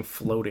Maiden playing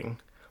Floating.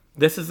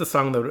 This is the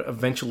song that would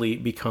eventually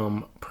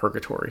become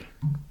Purgatory.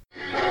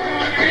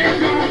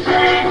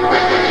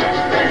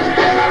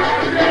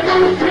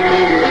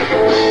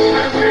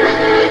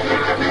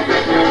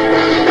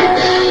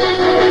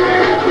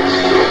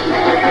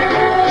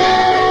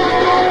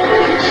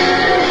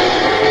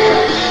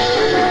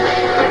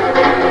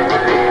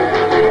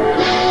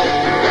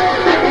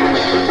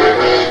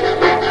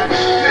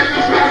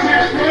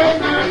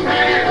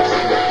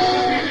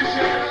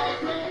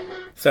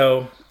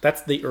 So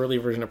that's the early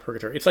version of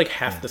Purgatory. It's like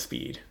half the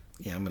speed.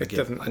 Yeah, I'm It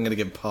doesn't- gonna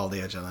give Paul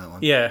the edge on that one.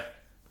 Yeah.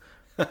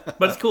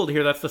 But it's cool to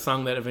hear that's the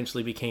song that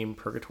eventually became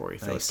Purgatory.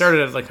 So it Nice.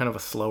 started as like kind of a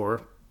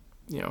slower,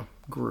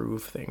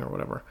 groove thing or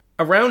whatever.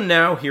 Around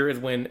now here is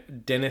when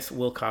Dennis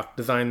Wilcock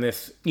designed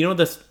this,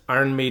 this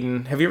Iron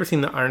Maiden. Have you ever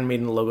seen the Iron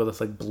Maiden logo that's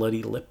like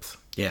bloody lips?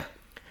 Yeah.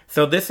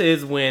 So this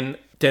is when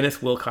Dennis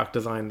Wilcock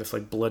designed this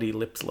like bloody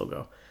lips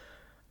logo.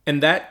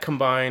 And that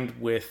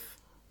combined with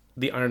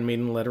the Iron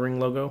Maiden lettering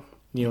logo,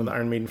 the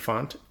Iron Maiden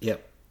font.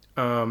 Yep.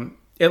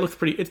 It looks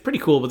it's pretty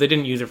cool, but they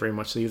didn't use it very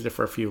much. They used it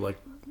for a few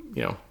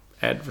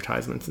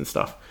advertisements and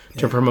stuff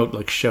to promote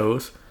like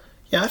shows.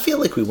 Yeah, I feel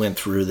like we went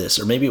through this,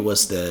 or maybe it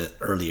was the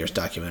earlier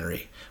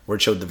documentary where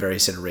it showed the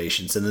various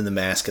iterations, and then the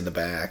mask in the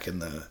back,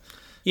 and the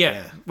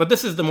Yeah. But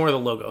this is the more the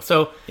logo.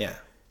 So yeah.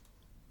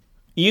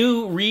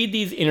 you read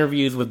these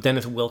interviews with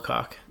Dennis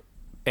Wilcock,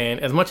 and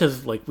as much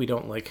as we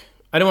don't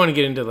I don't want to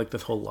get into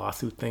this whole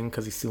lawsuit thing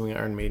because he's suing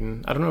Iron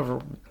Maiden. I don't know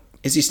if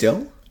Is he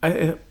still?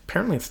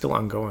 apparently it's still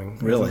ongoing.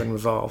 It Really? hasn't been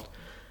resolved.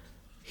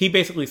 He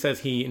basically says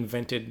he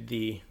invented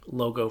the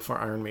logo for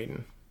Iron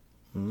Maiden.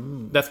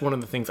 That's one of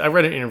the things. I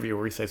read an interview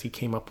where he says he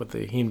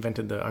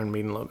invented the Iron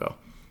Maiden logo.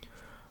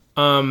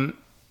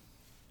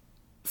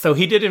 So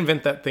he did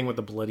invent that thing with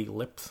the bloody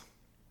lips.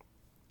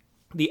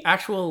 The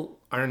actual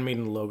Iron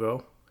Maiden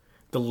logo,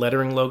 the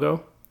lettering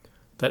logo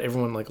that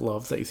everyone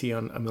loves that you see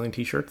on a million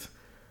t-shirts,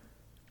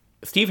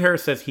 Steve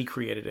Harris says he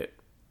created it.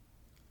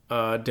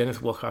 Dennis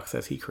Wilcock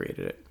says he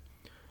created it.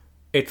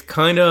 It's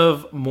kind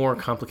of more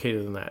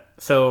complicated than that.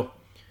 So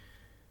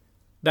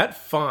that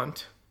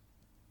font,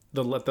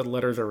 the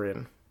letters are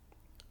in,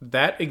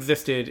 that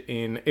existed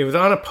it was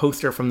on a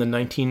poster from the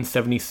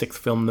 1976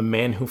 film The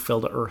Man Who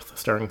Fell to Earth,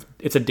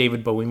 it's a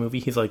David Bowie movie.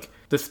 He's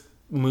this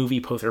movie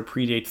poster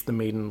predates the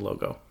Maiden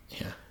logo.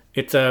 Yeah.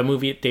 It's a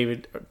movie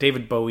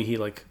David Bowie, he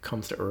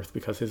comes to Earth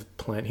because his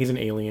planet, he's an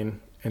alien,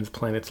 and his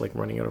planet's like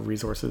running out of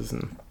resources,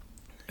 and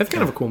it's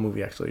kind of a cool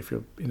movie actually. If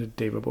you're into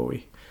David Bowie,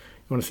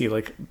 you want to see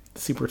like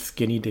super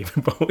skinny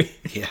David Bowie.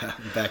 Yeah,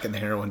 back in the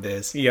heroin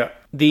days. Yeah.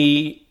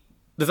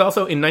 There's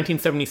also in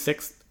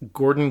 1976,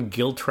 Gordon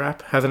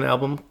Giltrap has an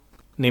album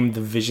named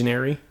The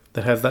Visionary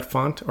that has that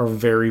font, or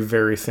very,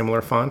 very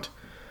similar font.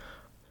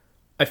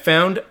 I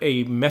found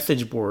a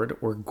message board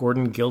where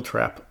Gordon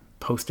Giltrap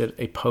posted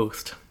a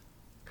post,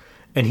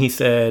 and he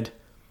said,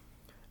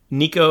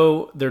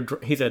 Nico, their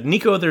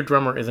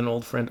drummer, is an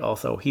old friend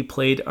also. He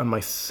played on my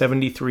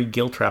 73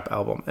 Giltrap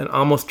album and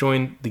almost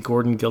joined the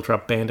Gordon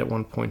Giltrap band at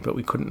one point, but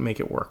we couldn't make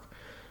it work.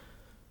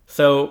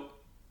 So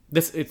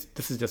this is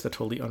just a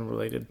totally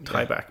unrelated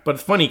tie back. But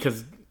it's funny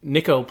because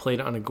Nico played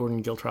on a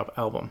Gordon Giltrap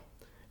album.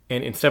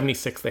 And in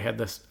 76, they had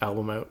this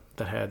album out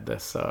that had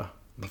this... the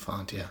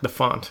font, yeah. The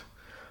font.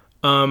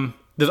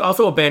 There's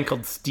also a band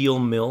called Steel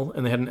Mill,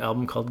 and they had an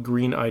album called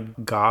Green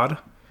Eyed God.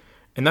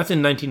 And that's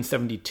in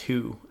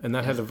 1972, and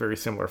that has a very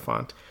similar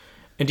font.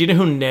 And do you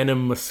know who Nana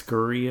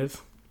Muscuri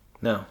is?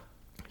 No.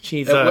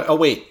 She's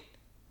wait.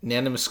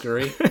 Nana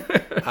Muscuri?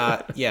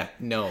 Yeah,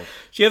 no.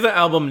 She has an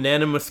album,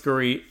 Nana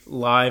Muscuri,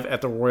 live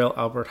at the Royal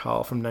Albert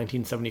Hall from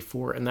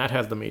 1974, and that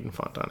has the Maiden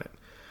font on it.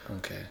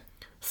 Okay.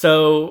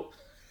 So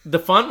the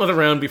font was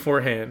around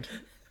beforehand.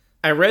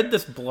 I read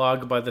this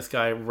blog by this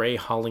guy, Ray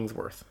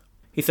Hollingsworth.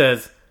 He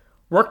says,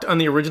 worked on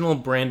the original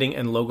branding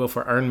and logo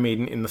for Iron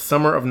Maiden in the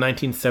summer of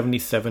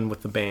 1977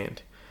 with the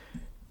band.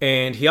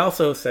 And he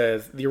also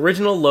says, the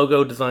original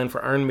logo design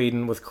for Iron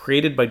Maiden was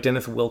created by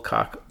Dennis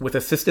Wilcock with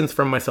assistance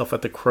from myself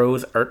at the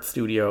Crows Art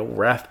Studio,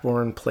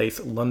 Rathborne Place,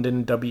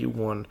 London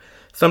W1,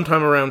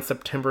 sometime around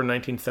September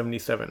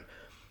 1977.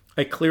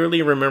 I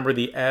clearly remember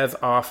the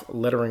as-off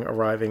lettering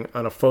arriving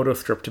on a photo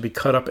strip to be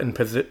cut up and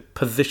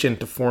positioned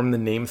to form the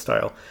name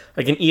style.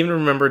 I can even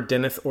remember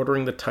Dennis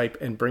ordering the type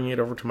and bringing it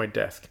over to my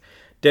desk.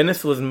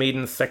 Dennis was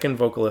Maiden's second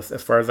vocalist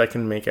as far as I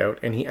can make out,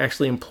 and he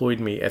actually employed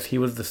me as he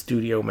was the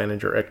studio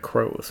manager at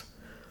Crows.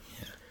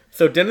 Yeah.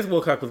 So Dennis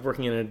Wilcock was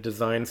working in a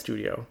design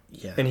studio,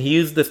 and he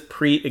used this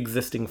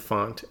pre-existing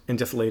font and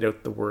just laid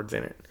out the words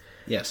in it.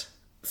 Yes.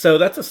 So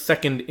that's a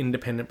second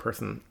independent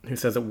person who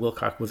says that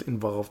Wilcock was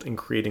involved in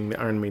creating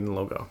the Iron Maiden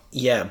logo.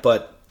 Yeah,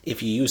 but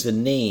if you use the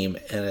name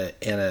and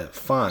a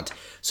font,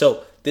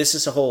 so this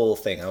is a whole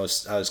thing. I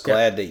was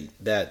glad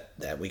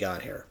that we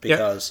got here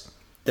because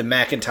the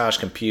Macintosh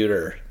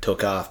computer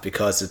took off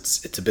because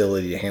its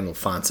ability to handle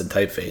fonts and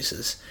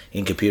typefaces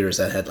in computers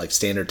that had like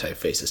standard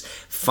typefaces.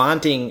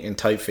 Fonting and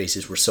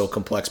typefaces were so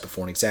complex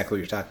before, and exactly what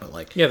you're talking about.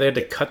 Like, yeah, they had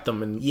to cut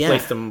them and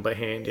place them by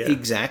hand. Yeah,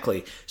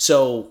 exactly.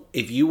 So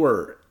if you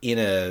were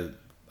in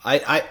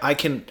I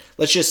can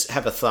let's just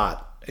have a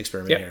thought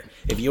experiment here.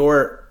 If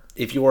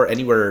you're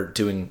anywhere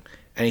doing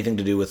anything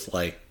to do with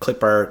like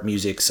clip art,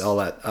 music, all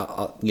that,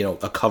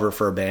 a cover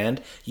for a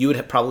band, you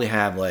would probably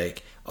have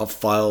like a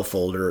file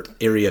folder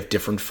area of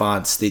different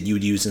fonts that you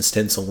would use in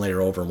stencil and layer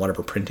over in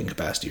whatever printing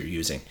capacity you're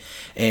using.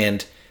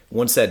 And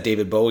once that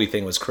David Bowie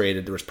thing was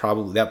created, there was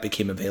probably that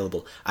became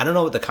available. I don't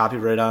know what the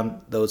copyright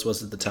on those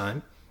was at the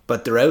time,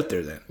 but they're out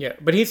there then. Yeah,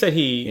 but he said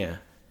he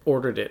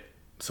ordered it,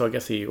 so I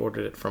guess he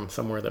ordered it from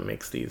somewhere that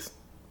makes these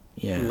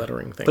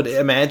lettering things. But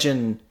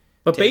imagine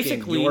taking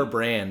basically your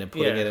brand and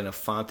putting it in a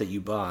font that you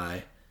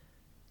buy.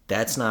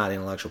 That's not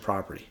intellectual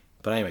property.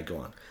 But anyway, go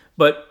on.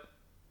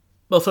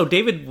 So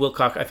David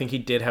Wilcock, I think he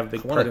did have a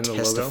big part in the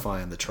logo. I want to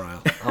testify on the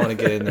trial. I want to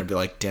get in there and be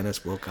like, Dennis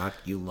Wilcock,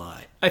 you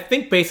lie. I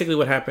think basically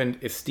what happened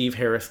is Steve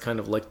Harris kind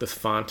of liked this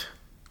font,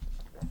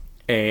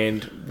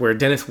 and where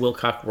Dennis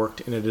Wilcock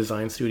worked in a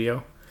design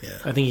studio,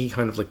 I think he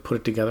kind of like put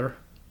it together,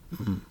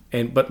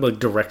 but like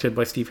directed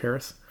by Steve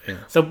Harris. Yeah.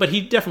 So, but he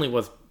definitely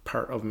was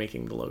part of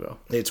making the logo.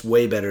 It's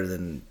way better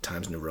than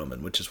Times New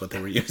Roman, which is what they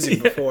were using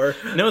before.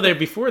 No,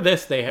 before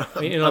this, they have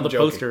in all the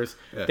joking. Posters.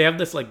 Yeah. They have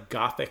this like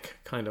gothic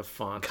kind of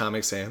font.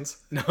 Comic Sans.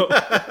 No,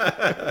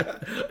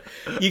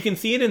 you can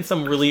see it in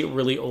some really,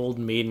 really old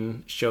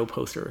Maiden show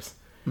posters,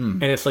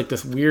 and it's like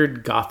this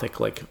weird gothic,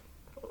 like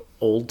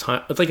old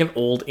time. It's like an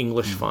old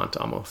English font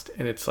almost,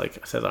 and it's like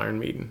it says Iron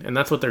Maiden, and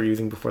that's what they're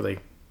using before they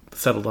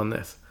settled on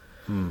this.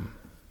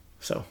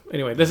 So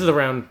anyway, this is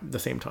around the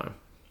same time.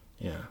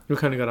 Yeah. We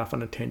kind of got off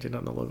on a tangent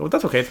on the logo, but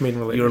that's okay. It's Maiden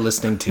related. You're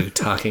listening to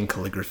Talking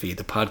Calligraphy,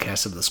 the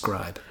podcast of the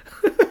scribe.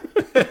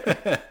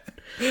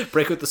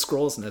 Break with the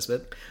scrolls,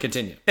 Nesbitt.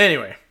 Continue.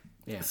 Anyway.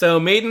 Yeah. So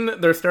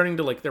Maiden, they're starting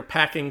to they're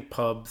packing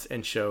pubs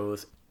and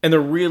shows, and they're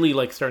really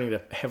starting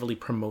to heavily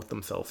promote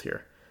themselves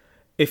here.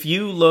 If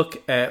you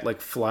look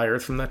at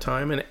flyers from that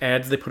time and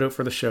ads they put out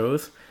for the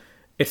shows,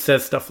 it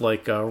says stuff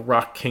like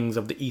Rock Kings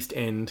of the East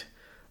End.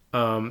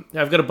 I've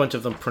got a bunch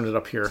of them printed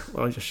up here.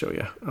 I'll just show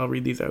you. I'll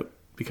read these out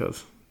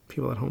because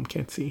people at home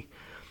can't see.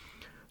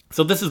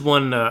 So this is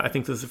one, I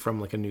think this is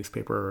from a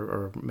newspaper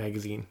or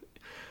magazine.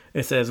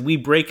 It says, we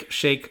break,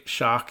 shake,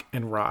 shock,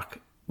 and rock.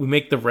 We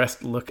make the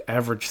rest look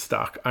average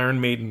stock.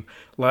 Iron Maiden,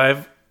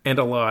 live and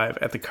alive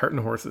at the Cart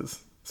and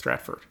Horses,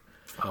 Stratford.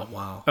 Oh,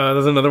 wow.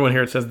 There's another one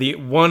here. It says, the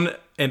one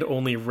and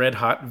only red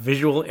hot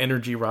visual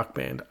energy rock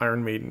band,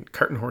 Iron Maiden,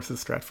 Cart and Horses,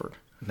 Stratford.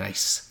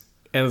 Nice.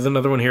 And there's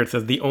another one here. It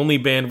says, the only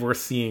band we're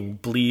seeing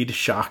bleed,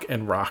 shock,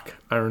 and rock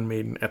Iron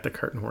Maiden at the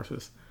Cart and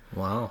Horses.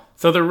 Wow.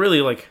 So they're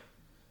really like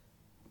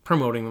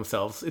promoting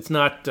themselves. It's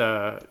not,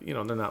 they're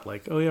not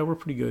like, oh yeah, we're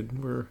pretty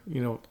good. We're,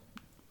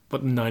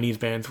 what 90s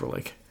bands were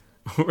like.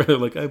 Where they're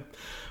like,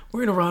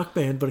 we're in a rock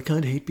band, but I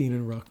kind of hate being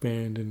in a rock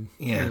band. And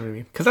Yeah. You know what I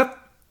mean? Because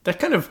that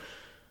kind of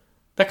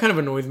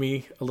annoys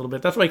me a little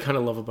bit. That's what I kind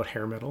of love about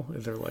hair metal.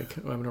 Is they're like,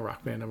 oh, I'm in a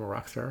rock band, I'm a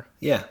rock star.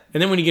 Yeah.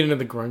 And then when you get into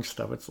the grunge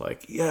stuff, it's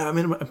like, yeah,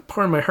 I'm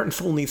pouring my heart and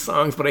soul in these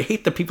songs, but I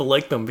hate that people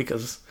like them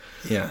because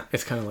Yeah.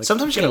 it's kind of like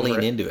Sometimes you get gotta over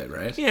lean it. into it,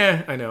 right?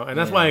 Yeah, I know, and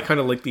that's why I kind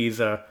of like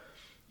these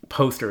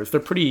posters. They're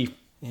pretty.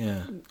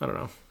 Yeah. I don't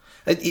know.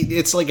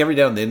 It's like every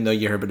now and then, though,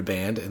 you hear about a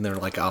band and they're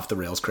like off the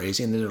rails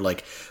crazy, and then they're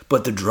like,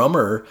 but the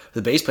drummer,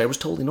 the bass player, was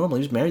totally normal.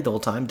 He was married the whole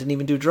time, didn't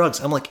even do drugs.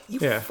 I'm like, you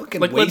Yeah. fucking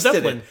Like Led wasted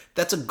Zeppelin. it.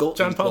 That's a gold.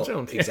 John Paul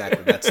Jones.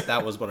 Exactly.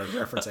 That was what I was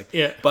referencing.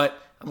 Yeah. But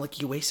I'm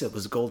like, you wasted it. It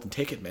was a golden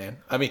ticket, man.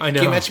 I mean, I can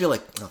you know. imagine me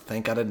like, oh,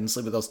 thank God I didn't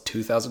sleep with those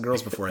 2,000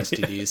 girls before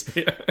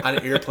STDs. On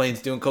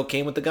airplanes doing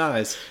cocaine with the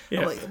guys.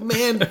 Yeah. I'm like,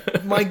 man,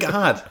 my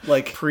God.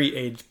 Like,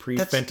 Pre-AIDS,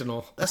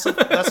 pre-fentanyl.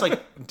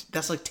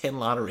 that's like 10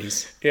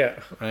 lotteries, Yeah.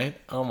 right?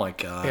 Oh my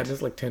God. Yeah,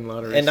 just like 10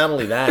 lotteries. And not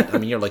only that, I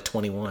mean, you're like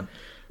 21,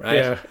 right?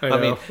 Yeah, I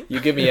mean, know.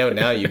 you give me out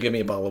now, you give me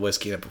a bottle of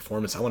whiskey and a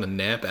performance, I want to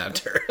nap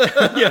after.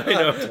 yeah, I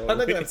know. I'm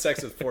not going to have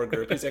sex with 4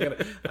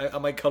 groupies. I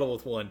might cuddle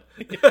with 1.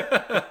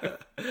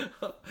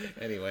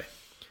 Anyway.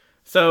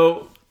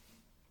 So,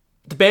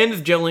 the band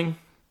is gelling.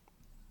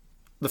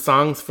 The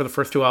songs for the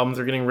first 2 albums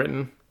are getting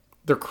written.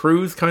 Their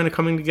crew's kind of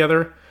coming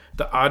together.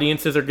 The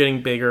audiences are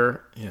getting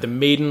bigger. Yeah. The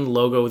Maiden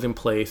logo is in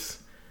place.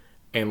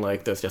 And,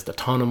 like, there's just a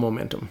ton of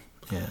momentum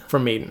for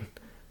Maiden.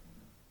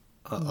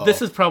 Uh-oh.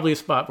 This is probably a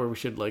spot where we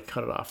should, like,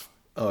 cut it off.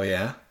 Oh,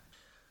 yeah?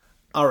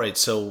 All right,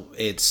 so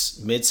it's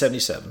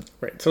mid-77.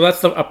 Right. So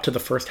that's up to the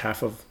first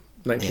half of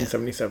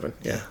 1977.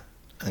 Yeah.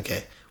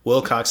 Okay.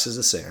 Will Cox is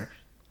the singer.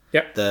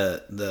 Yep.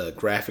 The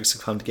graphics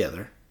have come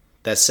together.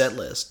 That set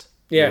list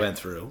Yeah. we went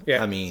through.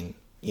 Yeah. I mean,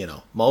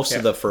 most Yeah.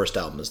 of the first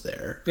album is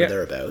there, or Yeah.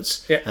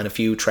 thereabouts. Yeah. And a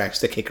few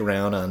tracks that kick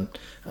around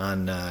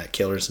on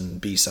Killers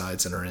and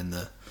B-sides and are in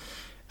the...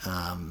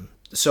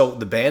 so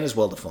the band is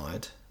well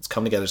defined. It's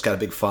come together. It's got a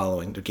big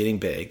following. They're getting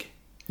big.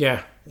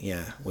 Yeah.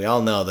 Yeah. We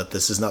all know that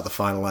this is not the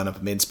final lineup.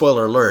 I mean,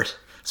 spoiler alert.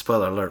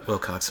 Spoiler alert. Will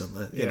Cox.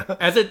 You know.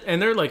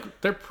 And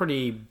they're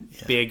pretty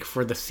big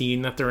for the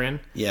scene that they're in.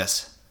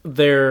 Yes.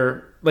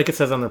 They're, like it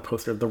says on their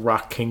poster, the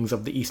rock kings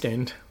of the East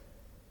End.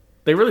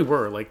 They really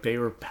were. Like, they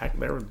were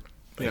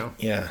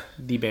Yeah.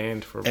 the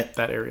band for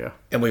that area.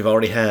 And we've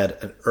already had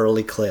an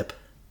early clip,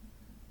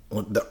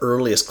 the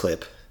earliest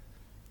clip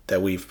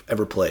that we've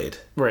ever played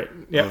Right.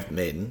 Yeah. of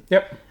Maiden,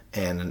 Yep.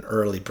 and an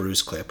early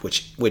Bruce clip,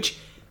 which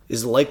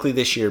is likely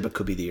this year, but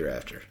could be the year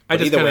after. I But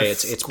just either kinda way,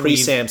 it's squeezed-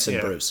 pre-Samson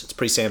yeah. Bruce. It's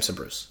pre-Samson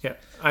Bruce. Yeah.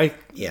 I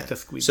Yeah.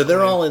 just squeezed So they're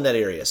that in. all in that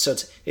area. So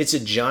it's a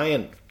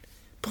giant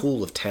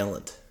pool of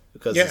talent.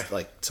 Because Yeah. it's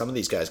like some of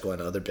these guys go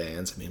into other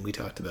bands. I mean, we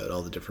talked about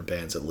all the different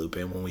bands that loop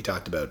in when we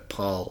talked about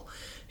Paul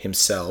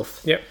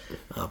himself, Yep.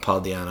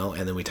 Paul Diano,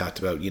 and then we talked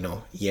about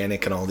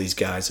Yannick and all these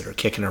guys that are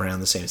kicking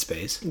around the same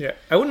space. Yeah.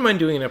 I wouldn't mind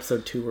doing an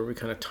episode 2 where we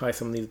kind of tie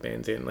some of these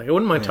bands in. Like, I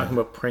wouldn't mind talking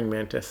about Praying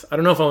Mantis. I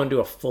don't know if I want to do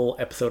a full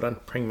episode on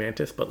Praying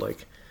Mantis, but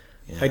like,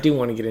 I do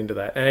want to get into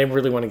that. And I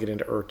really want to get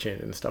into Urchin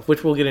and stuff,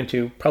 which we'll get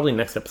into probably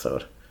next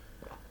episode.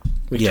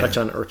 We touch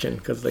on Urchin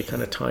because they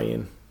kind of tie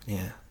in.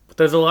 Yeah. But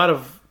there's a lot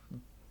of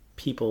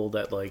people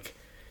that like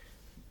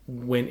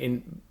went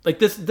in, like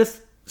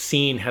this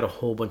scene had a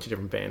whole bunch of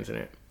different bands in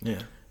it.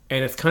 Yeah.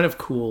 And it's kind of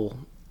cool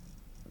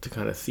to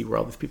kind of see where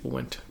all these people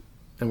went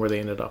and where they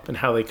ended up and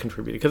how they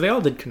contributed, because they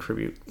all did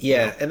contribute.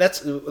 Yeah, and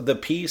that's the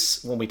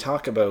piece when we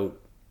talk about,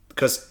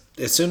 because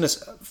as soon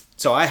as,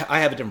 so I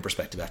have a different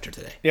perspective after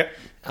today. Yeah.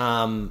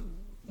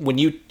 When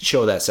you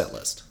show that set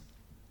list,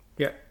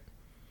 Yeah.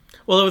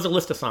 Well, it was a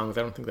list of songs.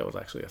 I don't think that was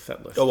actually a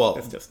set list. Oh, well.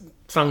 It's just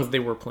songs they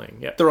were playing.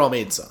 Yeah. they're all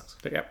Maiden songs.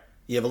 Yeah.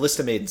 You have a list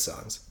of Maiden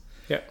songs,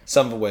 Yeah.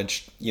 some of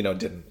which,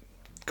 didn't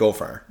go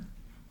far.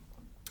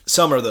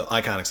 Some are the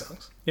iconic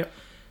songs. Yeah.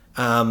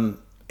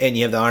 And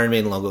you have the Iron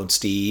Maiden logo and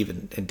Steve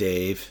and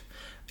Dave.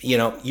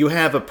 You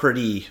have a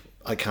pretty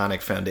iconic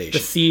The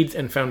foundation. seeds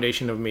and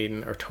foundation of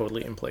Maiden are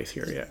totally in place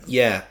here. Yeah.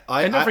 Yeah.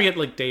 And don't forget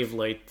like Dave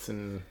Lights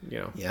and,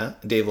 Yeah,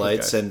 Dave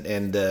Lights and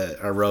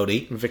our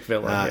roadie. Vic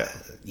Villa.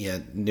 Yeah,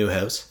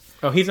 Newhouse.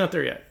 Oh, he's not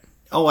there yet.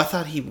 Oh, I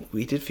thought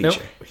we did No,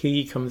 feature.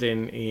 he comes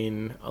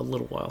in a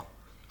little while.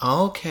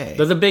 Okay.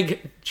 There's a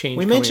big change.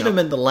 We coming mentioned up. him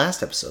in the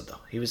last episode, though.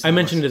 He was. I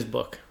mentioned his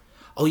book.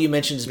 Oh, you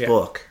mentioned his Yeah.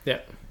 book. Yeah.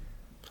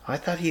 I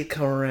thought he had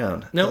come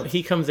around. No,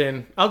 he comes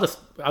in. I'm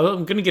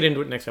going to get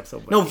into it next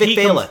episode. but No, Vic he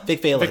Vela. comes-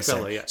 Vic Vela. Vic is there.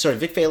 Vela, yeah. Sorry,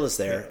 Vic Vela's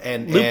there,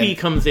 and Loopy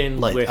comes in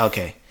like with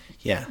okay,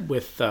 yeah.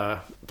 with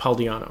Paul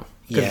Diano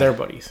because Yeah. they're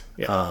buddies.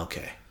 Yeah. Oh,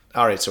 okay.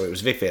 All right, so it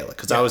was Vic Vela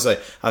because I was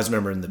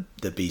remembering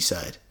the B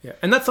side. Yeah,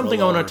 and that's something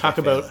I Roll want over to talk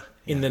Vic about Vela.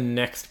 in the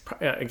next.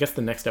 I guess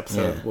the next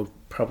episode Yeah. we'll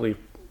probably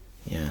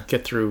Yeah,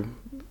 get through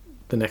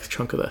the next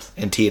chunk of this,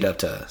 and tee it up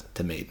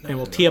to Maiden, and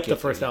we'll tee up the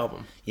first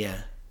album.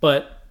 Yeah,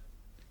 But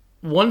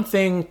one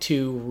thing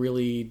to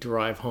really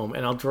drive home,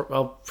 and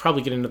I'll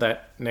probably get into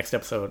that next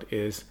episode,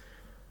 is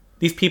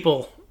these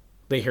people,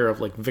 they hear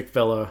of like Vic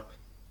Vela,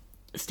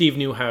 Steve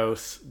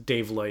Newhouse,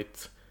 Dave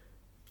Lights.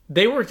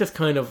 They were just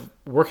kind of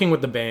working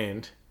with the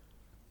band,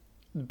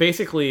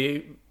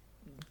 basically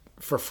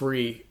for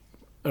free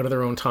out of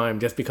their own time,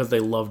 just because they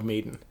loved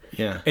Maiden.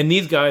 Yeah. And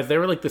these guys, they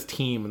were like this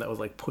team that was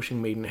like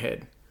pushing Maiden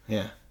ahead.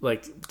 Yeah.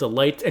 Like the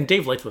Lights, and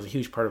Dave Lights was a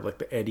huge part of like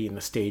the Eddie and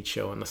the stage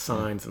show and the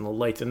signs and the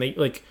lights, and they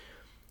like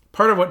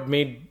part of what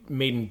made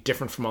Maiden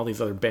different from all these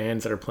other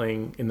bands that are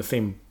playing in the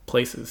same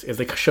places is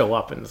they show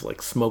up and there's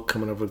like smoke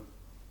coming over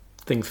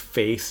things'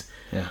 face.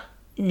 Yeah.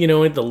 You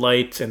know, the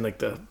lights and like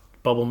the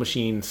bubble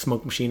machine,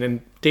 smoke machine,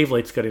 and Dave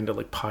Lights got into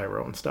like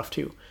pyro and stuff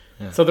too.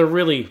 Yeah. So they're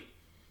really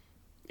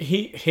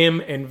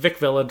him and Vic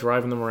Vela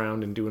driving them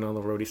around and doing all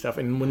the roadie stuff.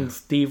 And when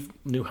Steve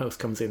Newhouse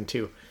comes in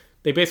too,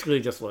 they basically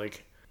just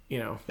like, you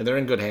know, and they're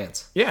in good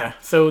hands. Yeah.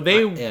 So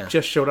they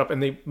just showed up,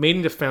 and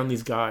Maiden just found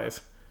these guys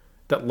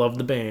that loved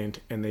the band,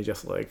 and they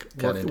just like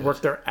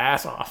worked their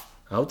ass off.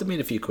 I hope they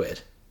made a few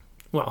quid.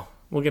 Well,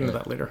 we'll get into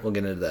that later. We'll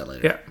get into that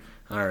later.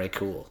 Yeah. All right,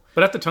 cool.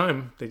 But at the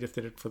time, they just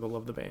did it for the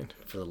love of the band.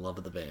 For the love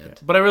of the band. Yeah.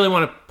 But I really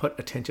want to put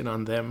attention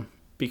on them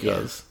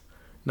because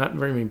not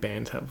very many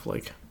bands have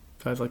like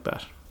guys like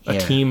that. A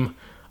team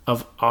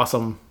of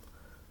awesome,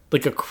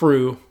 like a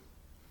crew.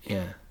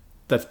 Yeah.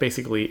 That's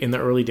basically in the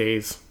early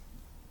days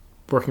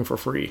working for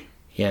free.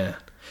 Yeah.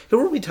 Who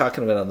were we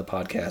talking about on the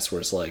podcast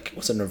where it's like,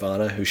 was it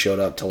Nirvana who showed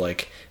up to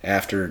like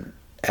after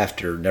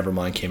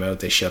Nevermind came out,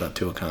 they showed up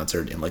to a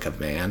concert in like a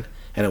van,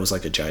 and it was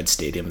like a giant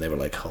stadium, and they were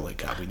like, holy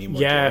God, we need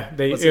more. Yeah,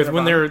 it was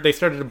when they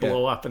started to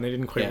blow up, and they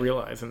didn't quite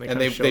realize, and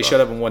they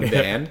showed up in one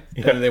van,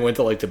 and then they went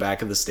to like the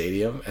back of the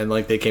stadium, and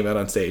like they came out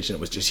on stage, and it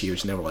was just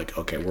huge, and they were like,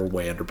 okay, we're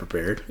way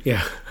underprepared.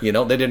 Yeah. You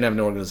know, they didn't have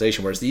an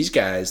organization, whereas these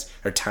guys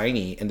are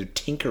tiny, and they're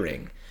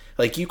tinkering.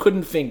 Like, you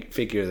couldn't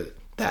figure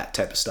that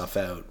type of stuff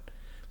out.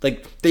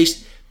 Like,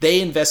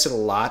 they invested a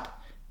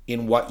lot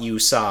in what you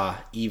saw,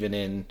 even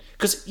in...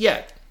 Because,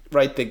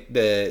 right,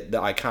 the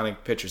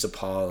iconic pictures of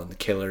Paul and the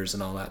Killers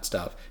and all that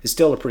stuff is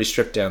still a pretty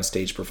stripped down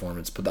stage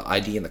performance, but the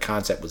idea and the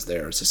concept was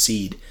there as a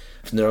seed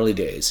from the early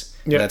days.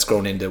 And that's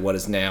grown into what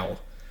is now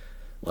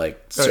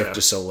like Cirque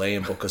du Soleil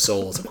and Book of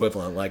Souls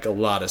equivalent, like a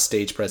lot of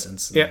stage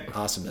presence and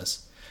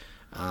awesomeness.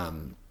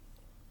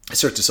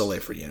 Cirque du Soleil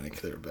for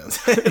Yannick,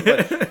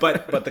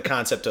 but the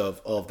concept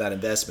of that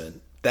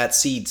investment, that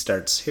seed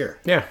starts here.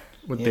 Yeah.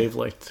 With Dave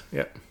Lights,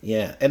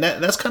 yeah, and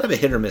that's kind of a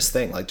hit or miss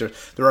thing. Like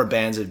there are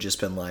bands that have just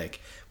been like,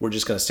 we're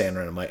just going to stand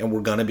around a mic and we're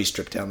going to be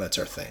stripped down. That's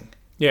our thing,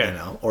 you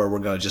know, or we're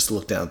going to just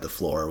look down at the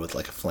floor with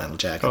like a flannel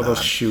jacket on, those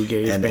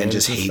shoegaze and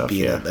just hate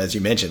being as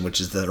you mentioned,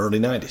 which is the early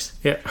 '90s.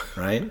 Yeah,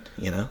 right.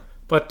 You know,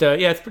 but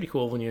it's pretty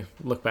cool when you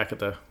look back at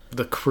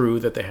the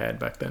crew that they had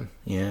back then.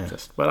 Yeah,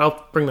 but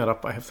I'll bring that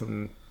up. I have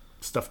some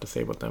stuff to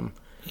say about them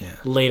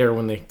later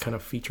when they kind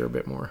of feature a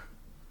bit more.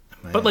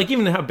 Man. But like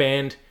even a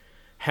band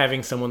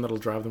having someone that'll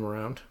drive them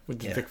around with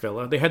Vic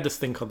Vela. They had this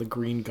thing called the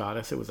Green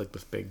Goddess. It was like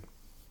this big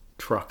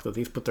truck that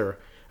these put their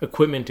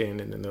equipment in,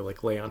 and then they're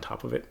like lay on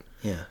top of it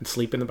and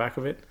sleep in the back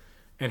of it.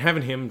 And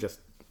having him just,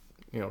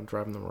 you know,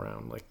 driving them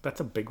around, like that's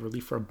a big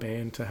relief for a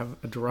band to have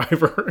a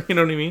driver. You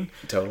know what I mean?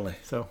 Totally.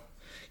 So,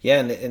 yeah,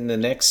 and in the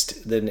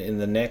next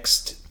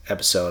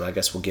episode, I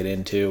guess we'll get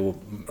into,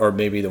 or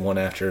maybe the one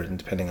after,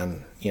 depending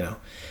on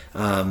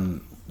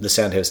the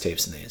Soundhouse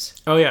tapes and these.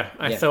 Oh yeah,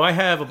 so I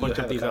have a bunch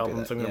of these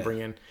albums I'm going to bring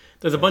in.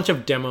 There's a bunch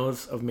of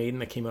demos of Maiden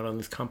that came out on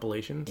these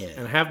compilations.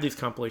 And I have these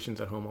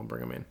compilations at home. I'll bring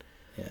them in.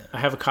 Yeah. I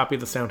have a copy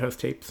of the Soundhouse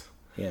tapes.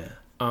 Yeah.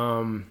 I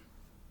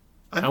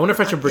wonder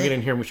if I should bring it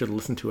in here and we should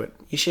listen to it.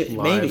 You should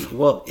live. Maybe.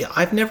 Well,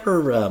 I've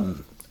never.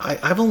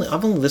 I've only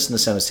listened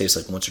to Soundhouse tapes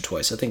like once or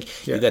twice. I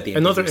think you got the MP3s.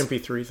 And those are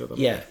MP3s of them.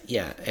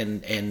 Yeah.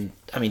 And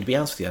I mean, to be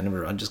honest with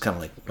you, I just kind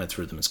of like went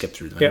through them and skipped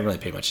through them. I didn't really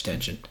pay much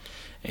attention.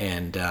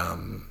 And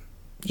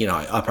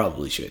I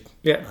probably should.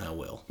 Yeah. I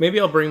will. Maybe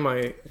I'll bring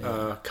my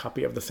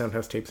copy of the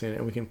Soundhouse tapes in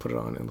and we can put it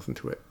on and listen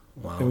to it.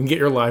 Wow. And we can get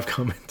your live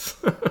comments.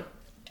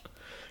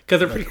 Because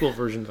they're pretty cool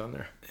versions on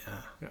there.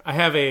 Yeah. I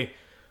have a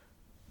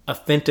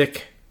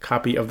authentic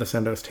copy of the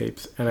Soundhouse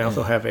tapes, and I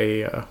also have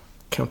a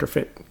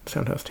counterfeit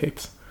Soundhouse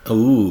tapes.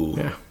 Ooh.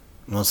 Yeah.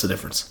 What's the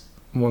difference?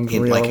 One's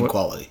in real, like in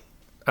quality?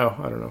 Oh,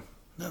 I don't know.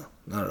 No,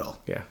 not at all.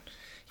 Yeah.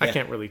 I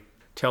can't really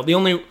tell.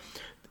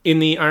 In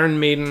the Iron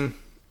Maiden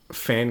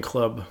fan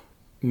club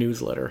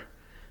newsletter,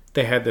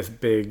 they had this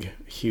big,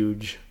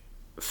 huge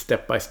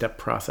step-by-step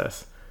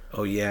process.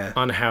 Oh, yeah.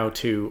 On how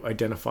to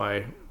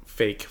identify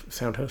fake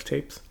Soundhouse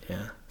tapes.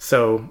 Yeah.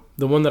 So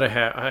the one that I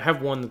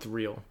have one that's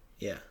real.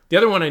 Yeah. The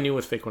other one I knew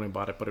was fake when I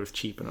bought it, but it was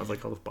cheap, and I was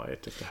like, I'll just buy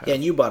it just to have. Yeah,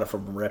 and you bought it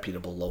from a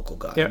reputable local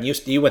guy. Yeah. And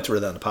you went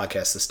through that on the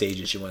podcast, the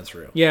stages you went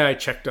through. Yeah, I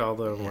checked all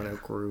the One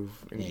Out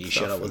Groove. And you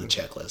showed up with a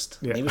checklist.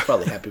 Yeah. And he was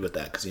probably happy with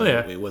that because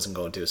he wasn't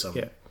going to some.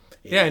 Yeah.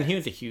 Yeah, and he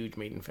was a huge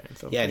Maiden fan.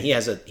 So and he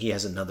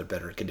has another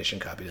better condition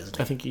copy, doesn't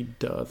he? I think he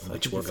does.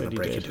 Which we're going to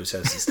break into his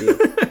house and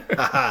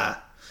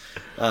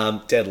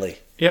steal. Deadly.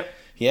 Yep.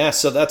 Yeah,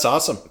 so that's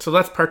awesome. So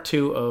that's part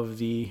 2 of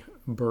the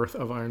birth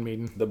of Iron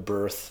Maiden. The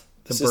birth.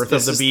 The birth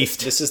of the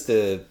beast. This is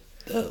the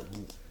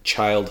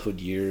childhood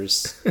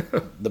years.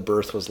 The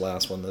birth was the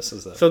last one. This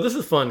is So this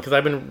is fun because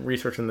I've been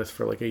researching this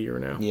for like a year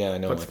now. Yeah, I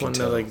know. But it's fun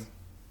to like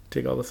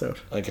dig all this out.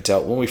 I could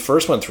tell when we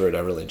first went through it. I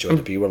really enjoyed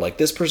it. People were like,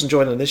 "This person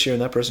joined in this year,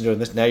 and that person joined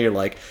this." Now you're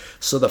like,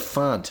 "So the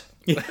font."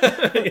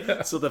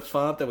 Yeah. So the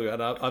font that we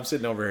got. I'm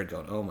sitting over here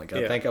going, "Oh my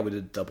god! Yeah. Thank God we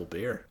did double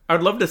beer." I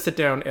would love to sit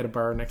down at a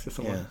bar next to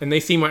someone Yeah. and they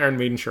see my Iron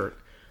Maiden shirt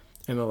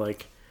and they're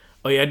like,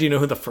 "Oh yeah, do you know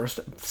who the first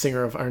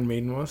singer of Iron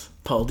Maiden was?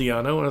 Paul Di'Anno."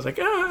 And I was like,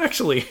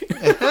 actually,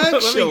 let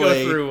me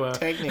go through.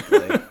 Technically,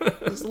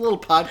 there's a little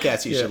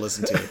podcast you should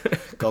listen to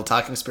called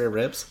 "Talking Spare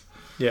Ribs."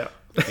 Yeah.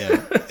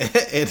 Yeah,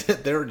 and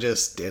they're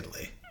just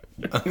deadly.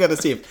 I'm gonna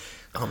see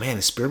if. Oh man,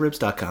 is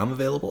SpareRibs.com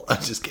available?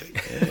 I'm just kidding.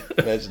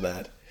 Imagine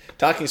that.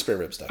 Talking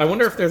SpareRibs.com. I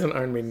wonder if there's an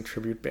Iron Maiden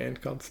tribute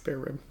band called Spare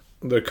Rib.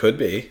 There could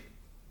be.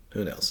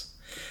 Who knows?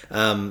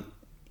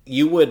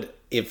 You would,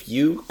 if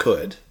you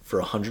could, for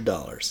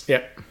 $100,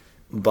 Yeah.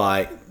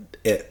 buy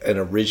an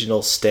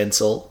original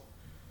stencil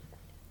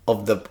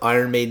of the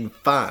Iron Maiden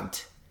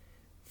font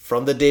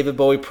from the David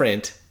Bowie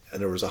print,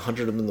 and there was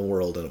 100 of them in the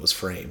world, and it was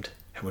framed.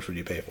 How much would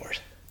you pay for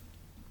it?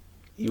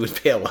 You would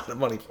pay a lot of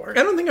money for it.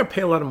 I don't think I'd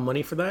pay a lot of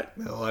money for that.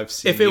 No, I've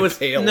seen. If it you was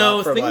pay a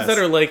lot for things less. that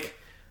are like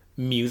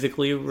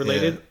musically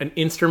related, Yeah. an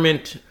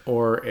instrument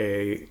or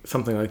a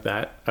something like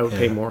that, I would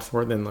pay more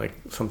for than like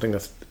something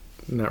that's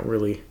not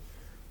really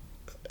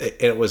And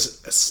it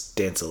was a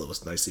stencil. It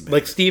was nicely made.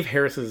 like Steve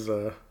Harris's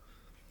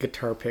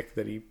guitar pick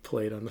that he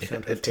played on the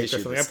soundtrack tape or tissue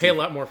something. that I'd pay a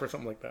lot more for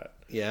something like that.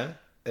 Yeah,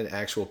 an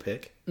actual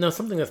pick. No,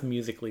 something that's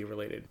musically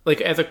related. Like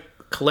as a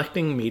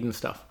collecting Maiden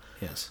stuff,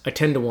 Yes. I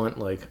tend to want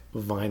like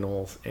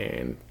vinyls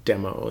and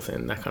demos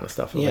and that kind of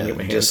stuff. If I Yeah, can get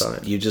my hands on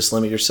it. you just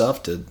limit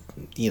yourself to,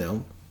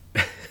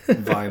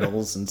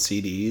 vinyls and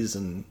CDs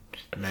and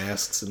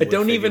masks and I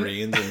don't even-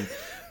 figurines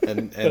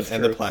and the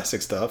true.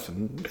 plastic stuff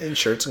and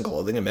shirts and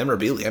clothing and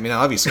memorabilia. I mean,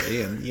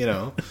 obviously, and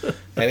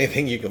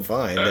anything you can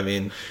find. I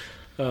mean,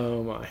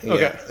 Oh my.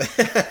 Okay.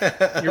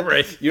 You're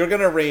right. you're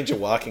gonna arrange a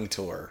walking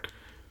tour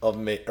of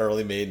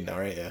early Maiden,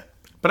 aren't you?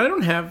 But I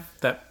don't have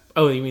that.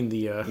 Oh, you mean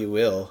the... You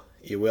will.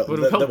 You will. What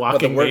about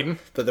Walking Maiden?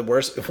 But the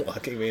worst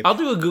Walking Maiden. I'll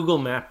do a Google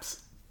Maps,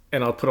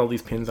 and I'll put all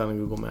these pins on a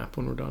Google Map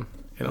when we're done.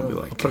 And I'll be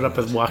like, I'll put it up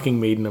as Walking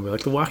Maiden. I'll be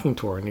like, the walking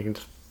tour, and you can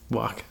just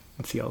walk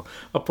and see all.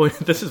 I'll point.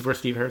 This is where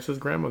Steve Harris's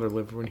grandmother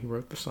lived when he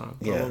wrote the song.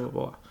 Blah, Yeah. blah,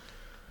 blah,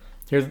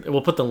 blah.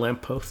 We'll put the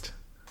lamppost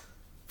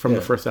from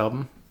the first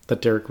album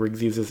that Derek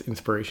Riggs uses as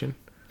inspiration.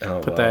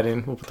 Put that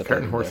in. We'll put the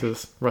Curtain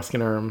Horses,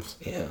 Ruskin Arms,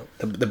 Yeah.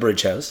 The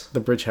Bridge House. the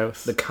Bridge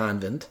House. The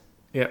convent.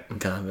 Yeah.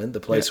 The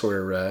place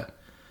where,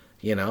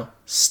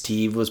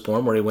 Steve was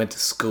born, where he went to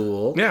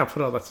school. Yeah, I'll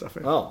put all that stuff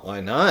in. Oh, why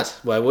not?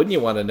 Why wouldn't you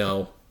want to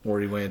know where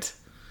he went?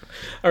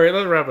 All right,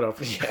 let's wrap it up.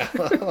 Yeah.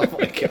 Oh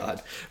my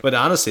God. But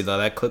honestly, though,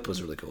 that clip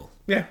was really cool.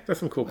 Yeah, there's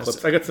some cool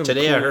clips. I got some.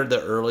 Today I cool- heard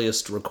the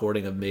earliest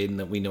recording of Maiden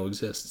that we know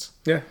exists.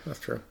 Yeah, that's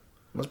true.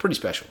 It was pretty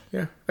special.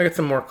 Yeah, I got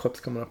some more clips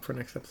coming up for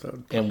next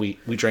episode. And we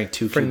drank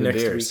 2 For Cuban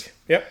next beers. week.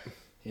 Yep.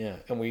 Yeah.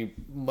 And we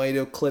might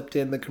have clipped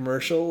in the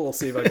commercial. We'll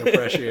see if I can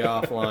pressure you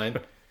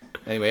offline.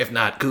 Anyway, if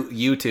not,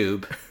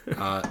 YouTube,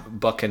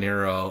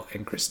 Buccanero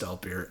and Cristal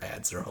beer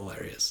ads are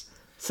hilarious.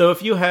 So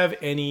if you have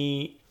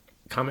any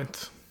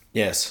comments,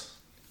 Yes.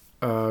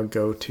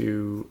 go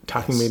to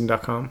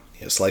talkingmaiden.com.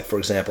 Yes, like, for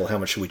example, how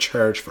much should we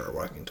charge for a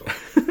walking tour?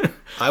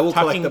 I will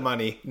collect the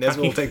money.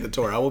 Nesbitt will take the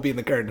tour. I will be in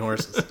the Curtain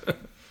Horses.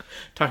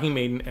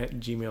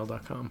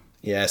 talkingmaiden@gmail.com.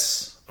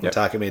 Yes. On Yep.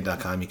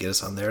 TalkingMaiden.com. You get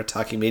us on there.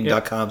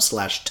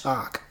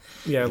 TalkingMaiden.com/talk.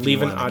 Yeah, If leave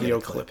you an wanna get audio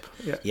a clip.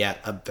 Yeah. Yeah.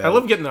 I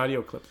love getting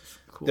audio clips.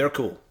 Cool. They're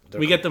cool.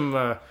 We get them,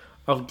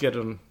 I'll get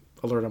an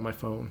alert on my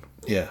phone.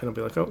 Yeah. And I'll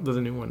be like, oh, there's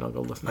a new one. I'll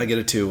go listen. I get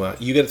it too.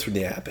 You get it through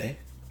the app, eh?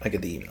 I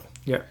get the email.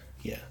 Yeah.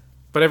 Yeah.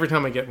 But every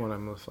time I get one,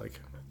 I'm just like,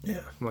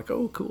 Yeah.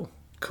 oh, cool.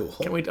 Cool.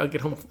 Can't wait. I'll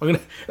get home. I'm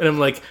gonna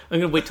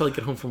wait till I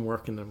get home from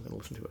work and then I'm gonna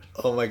listen to it.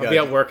 Oh my God. I'll be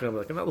at work and I'm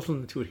like, I'm not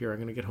listening to it here. I'm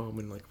gonna get home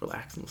and like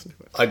relax and listen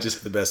to it. I just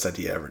had the best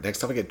idea ever. Next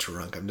time I get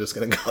drunk, I'm just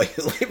gonna call you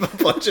and leave a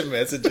bunch of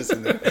messages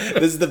in there.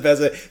 This is the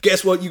best.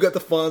 Guess what? You got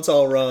the fonts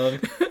all wrong.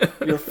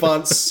 Your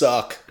fonts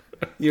suck.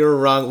 You're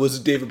wrong. It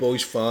wasn't David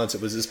Bowie's fonts. It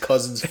was his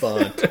cousin's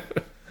font.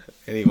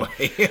 Anyway.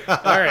 All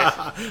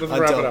right, let's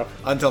wrap it up.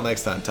 Until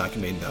next time,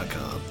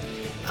 TalkingMaiden.com.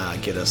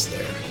 Get us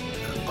there.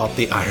 Up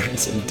the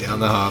irons and down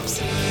the hops.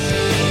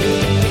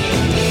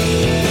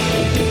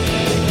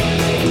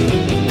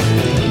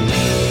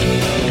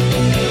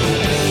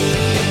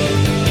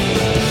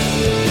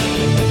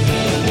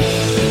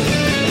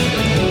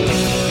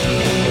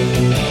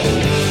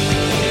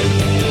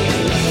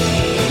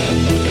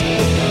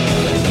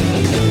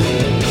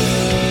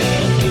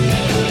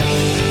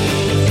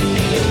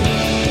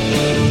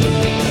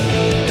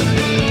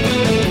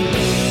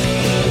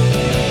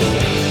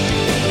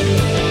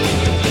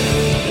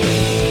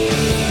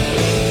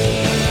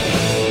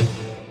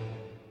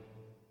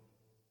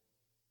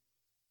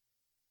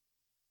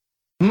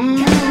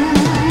 Mm.